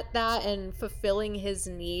hard at that and fulfilling his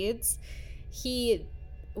needs. He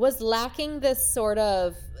was lacking this sort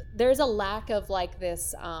of, there's a lack of like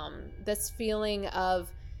this feeling of,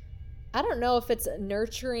 I don't know if it's a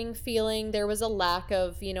nurturing feeling. There was a lack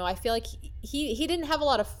of, I feel like he didn't have a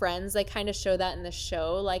lot of friends. They kind of show that in the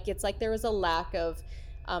show. Like, it's like there was a lack of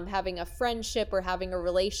having a friendship or having a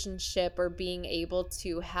relationship or being able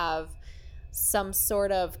to have some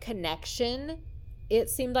sort of connection. It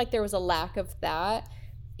seemed like there was a lack of that.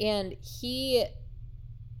 And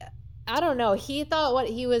I don't know, he thought what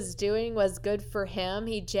he was doing was good for him.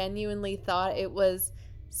 He genuinely thought it was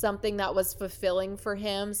something that was fulfilling for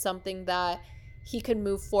him, something that he could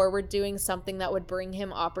move forward doing, something that would bring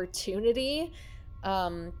him opportunity,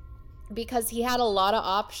 because he had a lot of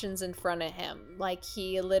options in front of him. Like,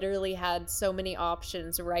 he literally had so many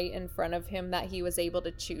options right in front of him that he was able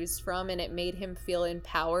to choose from, and it made him feel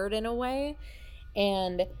empowered in a way.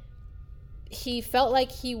 And he felt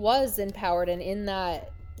like he was empowered, and in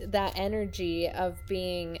that energy of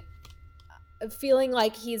feeling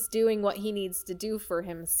like he's doing what he needs to do for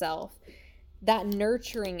himself, that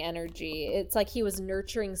nurturing energy, it's like he was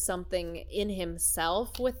nurturing something in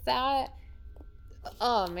himself with that.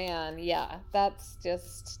 Oh man, yeah, that's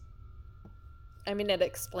just, I mean, it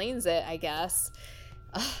explains it, I guess.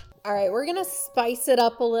 All right, we're gonna spice it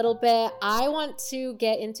up a little bit. I want to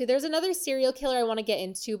get into, there's another serial killer I want to get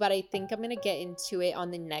into, but I think I'm gonna get into it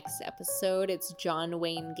on the next episode. It's John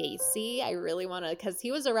Wayne Gacy. I really want to, because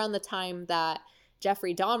he was around the time that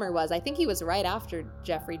Jeffrey Dahmer was. I think he was right after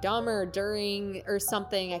Jeffrey Dahmer, or during, or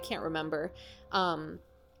something. I can't remember.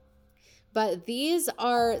 But these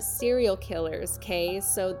are serial killers, okay?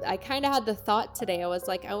 So I kind of had the thought today, I was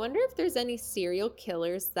like, I wonder if there's any serial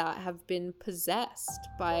killers that have been possessed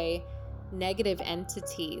by negative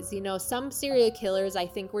entities. Some serial killers I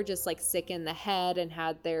think were just like sick in the head and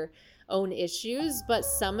had their own issues, but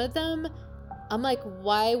some of them, I'm like,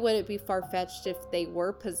 why would it be far-fetched if they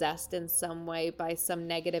were possessed in some way by some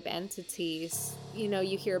negative entities?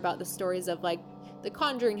 You hear about the stories of like the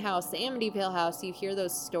Conjuring house, the Amityville house. You hear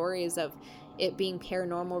those stories of it being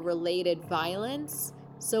paranormal related violence.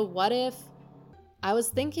 So what if, I was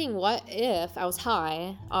thinking, what if I was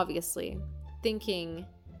high, obviously, thinking,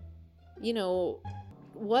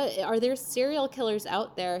 what are there serial killers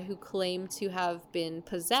out there who claim to have been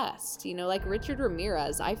possessed? Like Richard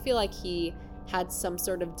Ramirez, I feel like he had some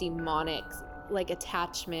sort of demonic like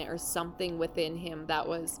attachment or something within him that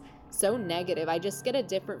was so negative. I just get a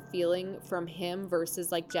different feeling from him versus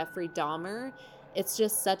like Jeffrey Dahmer. It's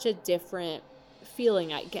just such a different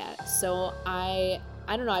feeling I get. So I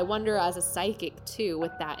don't know, I wonder as a psychic too,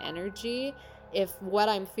 with that energy, if what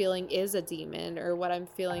I'm feeling is a demon or what I'm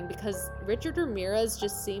feeling, because Richard Ramirez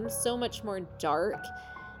just seems so much more dark.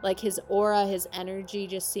 Like his aura, his energy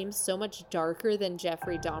just seems so much darker than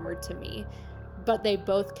Jeffrey Dahmer to me. But they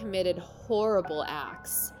both committed horrible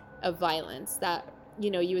acts of violence that,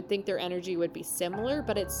 you would think their energy would be similar,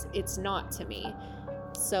 but it's not to me.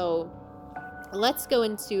 So let's go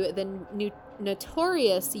into the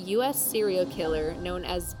notorious U.S. serial killer known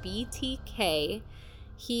as BTK.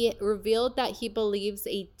 He revealed that he believes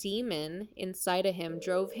a demon inside of him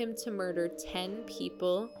drove him to murder 10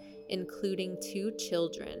 people, including 2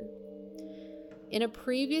 children. In a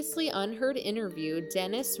previously unheard interview,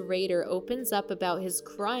 Dennis Rader opens up about his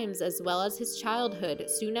crimes as well as his childhood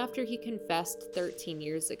soon after he confessed 13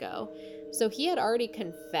 years ago. So he had already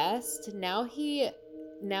confessed. Now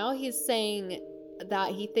he's saying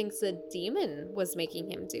that he thinks a demon was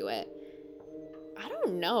making him do it. I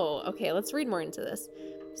don't know. Okay, let's read more into this.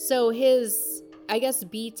 So his, I guess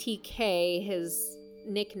BTK, his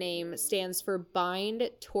nickname stands for bind,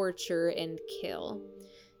 torture, and kill,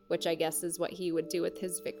 which I guess is what he would do with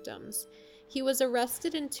his victims. He was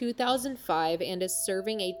arrested in 2005 and is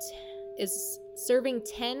serving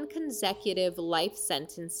 10 consecutive life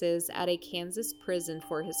sentences at a Kansas prison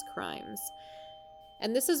for his crimes.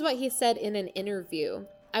 And this is what he said in an interview.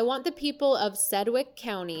 "I want the people of Sedgwick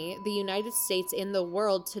County, the United States, and the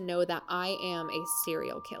world to know that I am a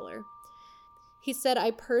serial killer." He said,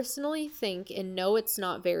 "I personally think and know it's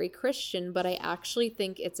not very Christian, but I actually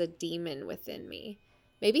think it's a demon within me."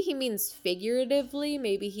 Maybe he means figuratively.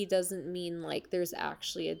 Maybe he doesn't mean like there's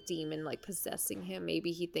actually a demon like possessing him.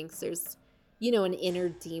 Maybe he thinks there's, an inner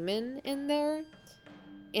demon in there.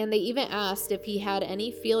 And they even asked if he had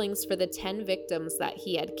any feelings for the 10 victims that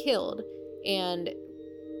he had killed. And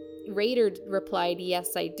Rader replied,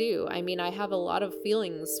 "Yes, I do. I mean, I have a lot of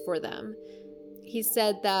feelings for them." He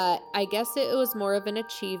said that, "I guess it was more of an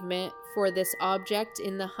achievement for this object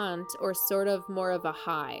in the hunt, or sort of more of a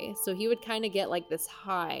high." So he would kind of get like this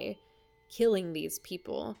high killing these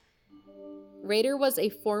people. Rader was a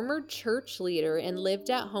former church leader and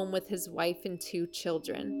lived at home with his wife and 2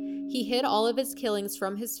 children. He hid all of his killings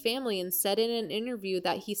from his family and said in an interview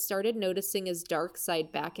that he started noticing his dark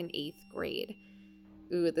side back in 8th grade.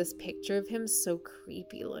 Ooh, this picture of him is so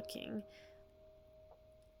creepy looking.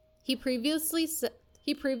 He previously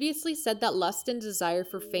said that lust and desire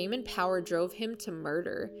for fame and power drove him to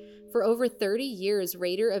murder. For over 30 years,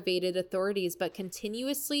 Rader evaded authorities but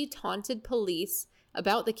continuously taunted police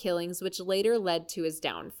about the killings, which later led to his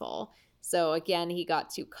downfall. So again, he got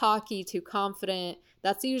too cocky, too confident.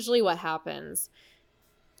 That's usually what happens.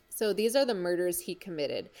 So these are the murders he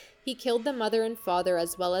committed. He killed the mother and father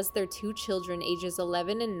as well as their 2 children, ages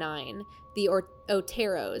 11 and 9, the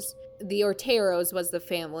Oteros. The Oteros was the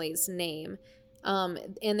family's name.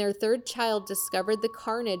 And their 3rd child discovered the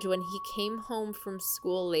carnage when he came home from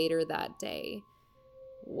school later that day.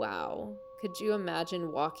 Wow. Could you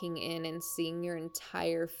imagine walking in and seeing your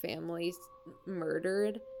entire family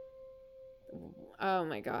murdered? Oh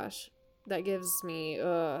my gosh. That makes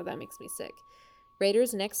me sick.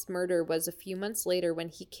 Rader's next murder was a few months later when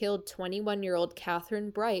he killed 21-year-old Catherine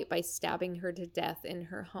Bright by stabbing her to death in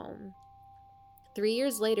her home. 3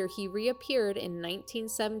 years later, he reappeared in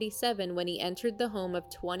 1977 when he entered the home of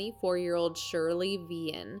 24-year-old Shirley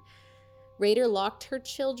Vian. Rader locked her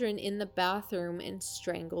children in the bathroom and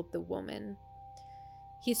strangled the woman.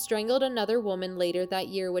 He strangled another woman later that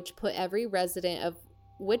year, which put every resident of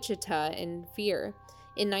Wichita in fear.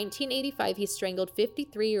 In 1985, he strangled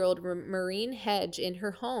 53-year-old Maureen Hedge in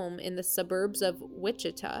her home in the suburbs of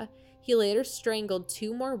Wichita. He later strangled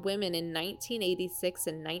 2 more women in 1986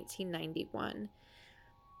 and 1991.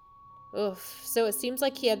 Oof. So it seems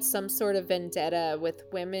like he had some sort of vendetta with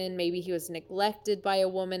women. Maybe he was neglected by a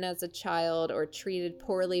woman as a child or treated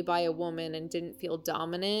poorly by a woman and didn't feel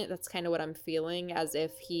dominant. That's kind of what I'm feeling, as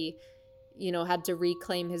if he, had to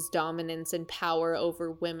reclaim his dominance and power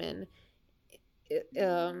over women.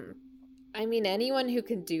 Anyone who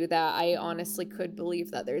can do that, I honestly could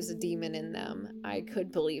believe that there's a demon in them. I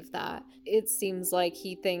could believe that. It seems like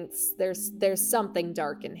he thinks there's something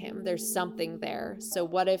dark in him. There's something there. So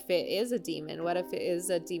what if it is a demon? What if it is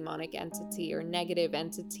a demonic entity or negative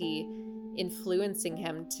entity influencing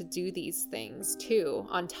him to do these things too,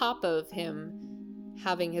 on top of him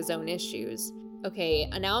having his own issues? Okay,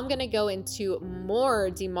 now I'm gonna go into more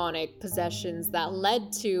demonic possessions that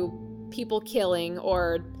led to people killing,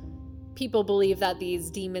 or people believe that these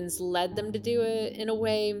demons led them to do it in a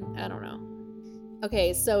way. I don't know.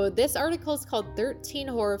 Okay, so this article is called 13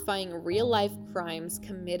 Horrifying Real-Life Crimes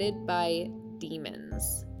Committed by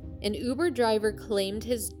Demons. An Uber driver claimed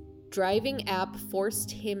his driving app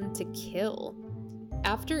forced him to kill.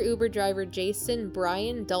 After Uber driver Jason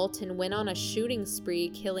Brian Dalton went on a shooting spree,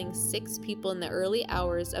 killing 6 people in the early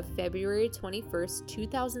hours of February 21st,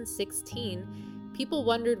 2016, people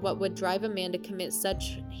wondered what would drive a man to commit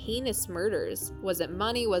such heinous murders. Was it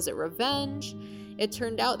money? Was it revenge? It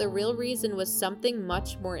turned out the real reason was something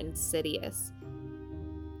much more insidious.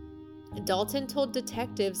 Dalton told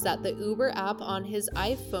detectives that the Uber app on his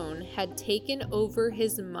iPhone had taken over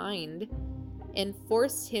his mind and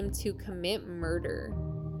forced him to commit murder.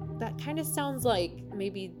 That kind of sounds like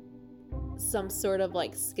maybe some sort of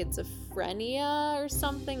like schizophrenia or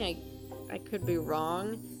something. I could be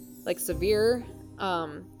wrong. Like severe.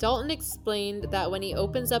 Dalton explained that when he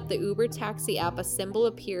opens up the Uber taxi app, a symbol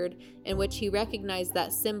appeared in which he recognized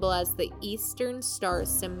that symbol as the Eastern Star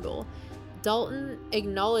symbol. Dalton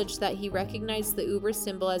acknowledged that he recognized the Uber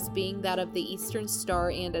symbol as being that of the Eastern Star,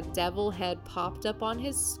 and a devil head popped up on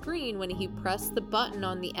his screen when he pressed the button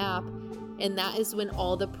on the app, and that is when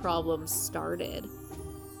all the problems started.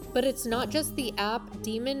 But it's not just the app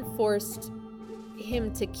demon forced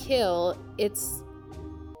him to kill, it's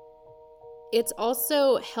It's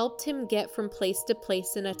also helped him get from place to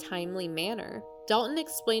place in a timely manner. Dalton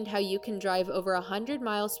explained how you can drive over 100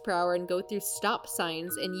 miles per hour and go through stop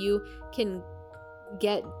signs and you can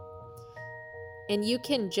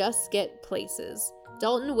just get places.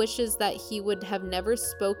 Dalton wishes that he would have never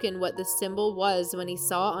spoken what the symbol was when he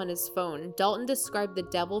saw it on his phone. Dalton described the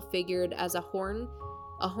devil figured as a horned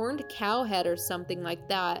cow head or something like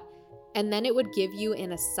that, and then it would give you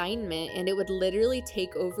an assignment and it would literally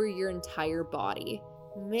take over your entire body.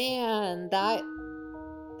 Man, that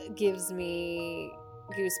gives me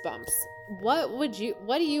goosebumps. What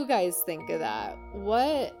do you guys think of that?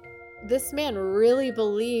 This man really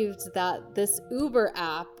believed that this Uber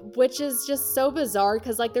app, which is just so bizarre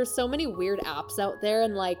because like there's so many weird apps out there,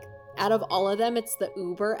 and like out of all of them, it's the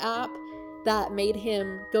Uber app that made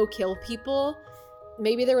him go kill people.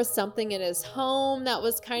 Maybe there was something in his home that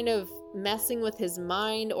was kind of messing with his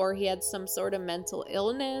mind, or he had some sort of mental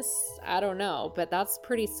illness. I don't know, but that's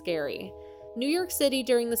pretty scary. New York City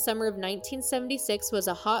during the summer of 1976 was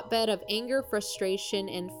a hotbed of anger, frustration,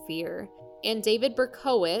 and fear. And David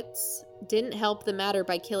Berkowitz didn't help the matter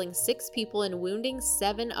by killing 6 people and wounding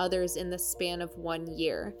 7 others in the span of 1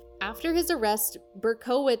 year. After his arrest,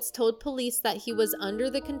 Berkowitz told police that he was under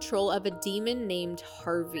the control of a demon named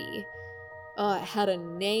Harvey. It had a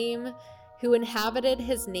name, who inhabited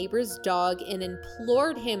his neighbor's dog and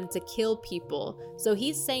implored him to kill people. So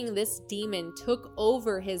he's saying this demon took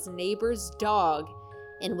over his neighbor's dog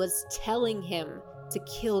and was telling him to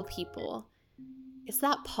kill people. Is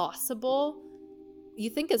that possible? You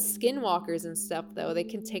think of skinwalkers and stuff, though. They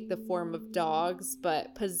can take the form of dogs,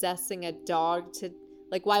 but possessing a dog to...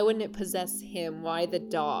 Like, why wouldn't it possess him? Why the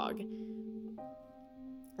dog?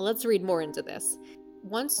 Let's read more into this.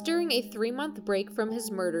 Once during a 3-month break from his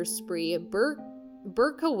murder spree,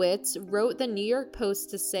 Berkowitz wrote the New York Post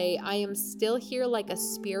to say, "I am still here like a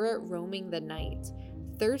spirit roaming the night,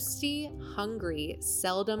 thirsty, hungry,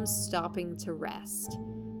 seldom stopping to rest."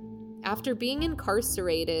 After being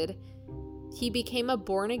incarcerated, he became a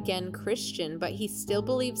born-again Christian, but he still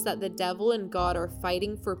believes that the devil and God are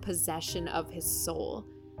fighting for possession of his soul.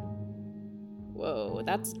 Whoa,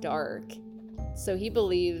 that's dark. So he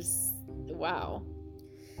believes... Wow.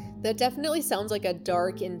 That definitely sounds like a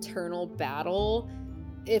dark internal battle.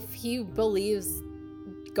 If he believes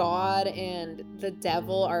God and the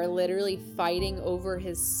devil are literally fighting over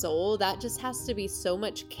his soul, that just has to be so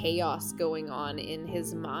much chaos going on in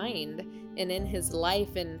his mind and in his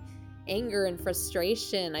life, and anger and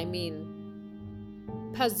frustration. I mean,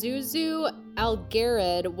 Pazuzu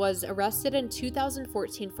Algarid was arrested in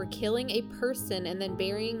 2014 for killing a person and then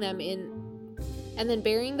burying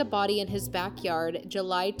the body in his backyard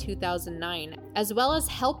July 2009, as well as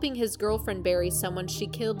helping his girlfriend bury someone she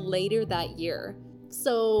killed later that year.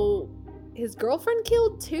 So, his girlfriend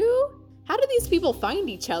killed too? How did these people find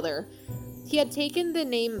each other? He had taken the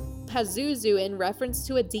name Pazuzu in reference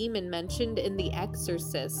to a demon mentioned in The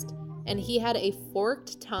Exorcist, and he had a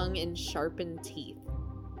forked tongue and sharpened teeth.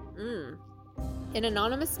 An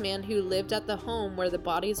anonymous man who lived at the home where the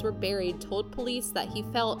bodies were buried told police that he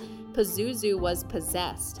felt Pazuzu was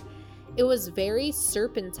possessed. It was very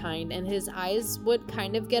serpentine, and his eyes would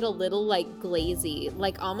kind of get a little like glazy,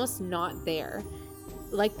 like almost not there.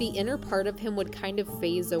 Like the inner part of him would kind of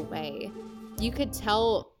phase away. You could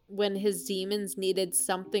tell when his demons needed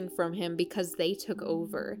something from him because they took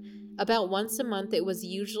over. About once a month, it was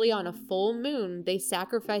usually on a full moon, they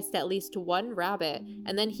sacrificed at least 1 rabbit,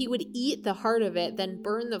 and then he would eat the heart of it, then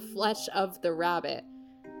burn the flesh of the rabbit.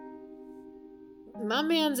 My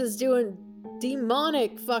man's is doing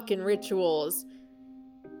demonic fucking rituals.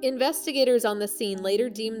 Investigators on the scene later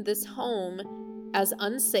deemed this home as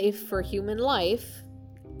unsafe for human life.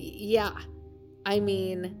 Yeah, I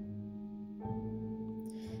mean,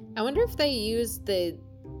 I wonder if they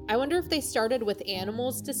started with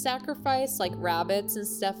animals to sacrifice, like rabbits and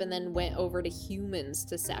stuff, and then went over to humans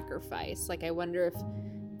to sacrifice. Like, I wonder if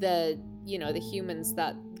the humans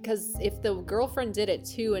that, because if the girlfriend did it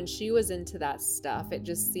too and she was into that stuff, it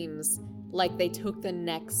just seems like they took the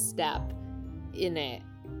next step in it.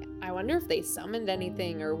 I wonder if they summoned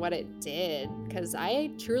anything or what it did, because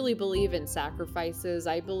I truly believe in sacrifices.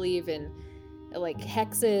 I believe in like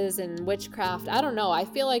hexes and witchcraft. I don't know. I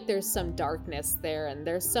feel like there's some darkness there, and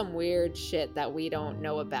there's some weird shit that we don't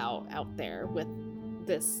know about out there with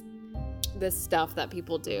this stuff that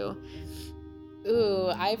people do.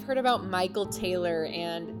 Ooh, I've heard about Michael Taylor,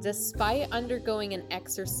 and despite undergoing an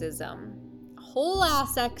exorcism, whole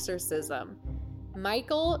ass exorcism,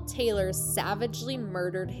 Michael Taylor savagely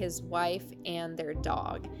murdered his wife and their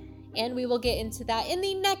dog. and we will get into that in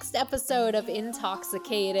the next episode of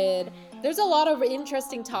Intoxicated. There's a lot of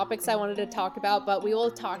interesting topics I wanted to talk about, but we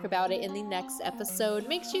will talk about it in the next episode.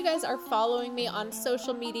 Make sure you guys are following me on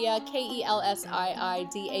social media,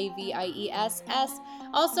 KELSIIDAVIESS.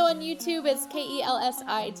 Also on YouTube, it's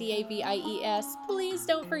KELSIDAVIES. Please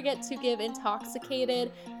don't forget to give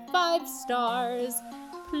Intoxicated 5 stars.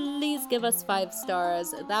 Please give us 5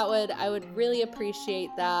 stars. I would really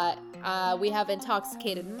appreciate that. We have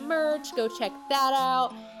Intoxicated merch. Go check that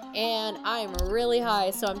out. And I'm really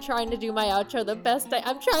high, so I'm trying to do my outro the best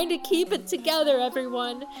I'm trying to keep it together,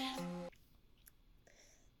 everyone.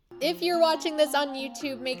 If you're watching this on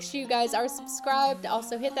YouTube, make sure you guys are subscribed.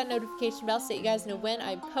 Also hit that notification bell so you guys know when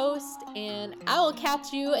I post. And I will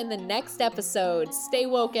catch you in the next episode. Stay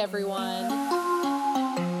woke, everyone.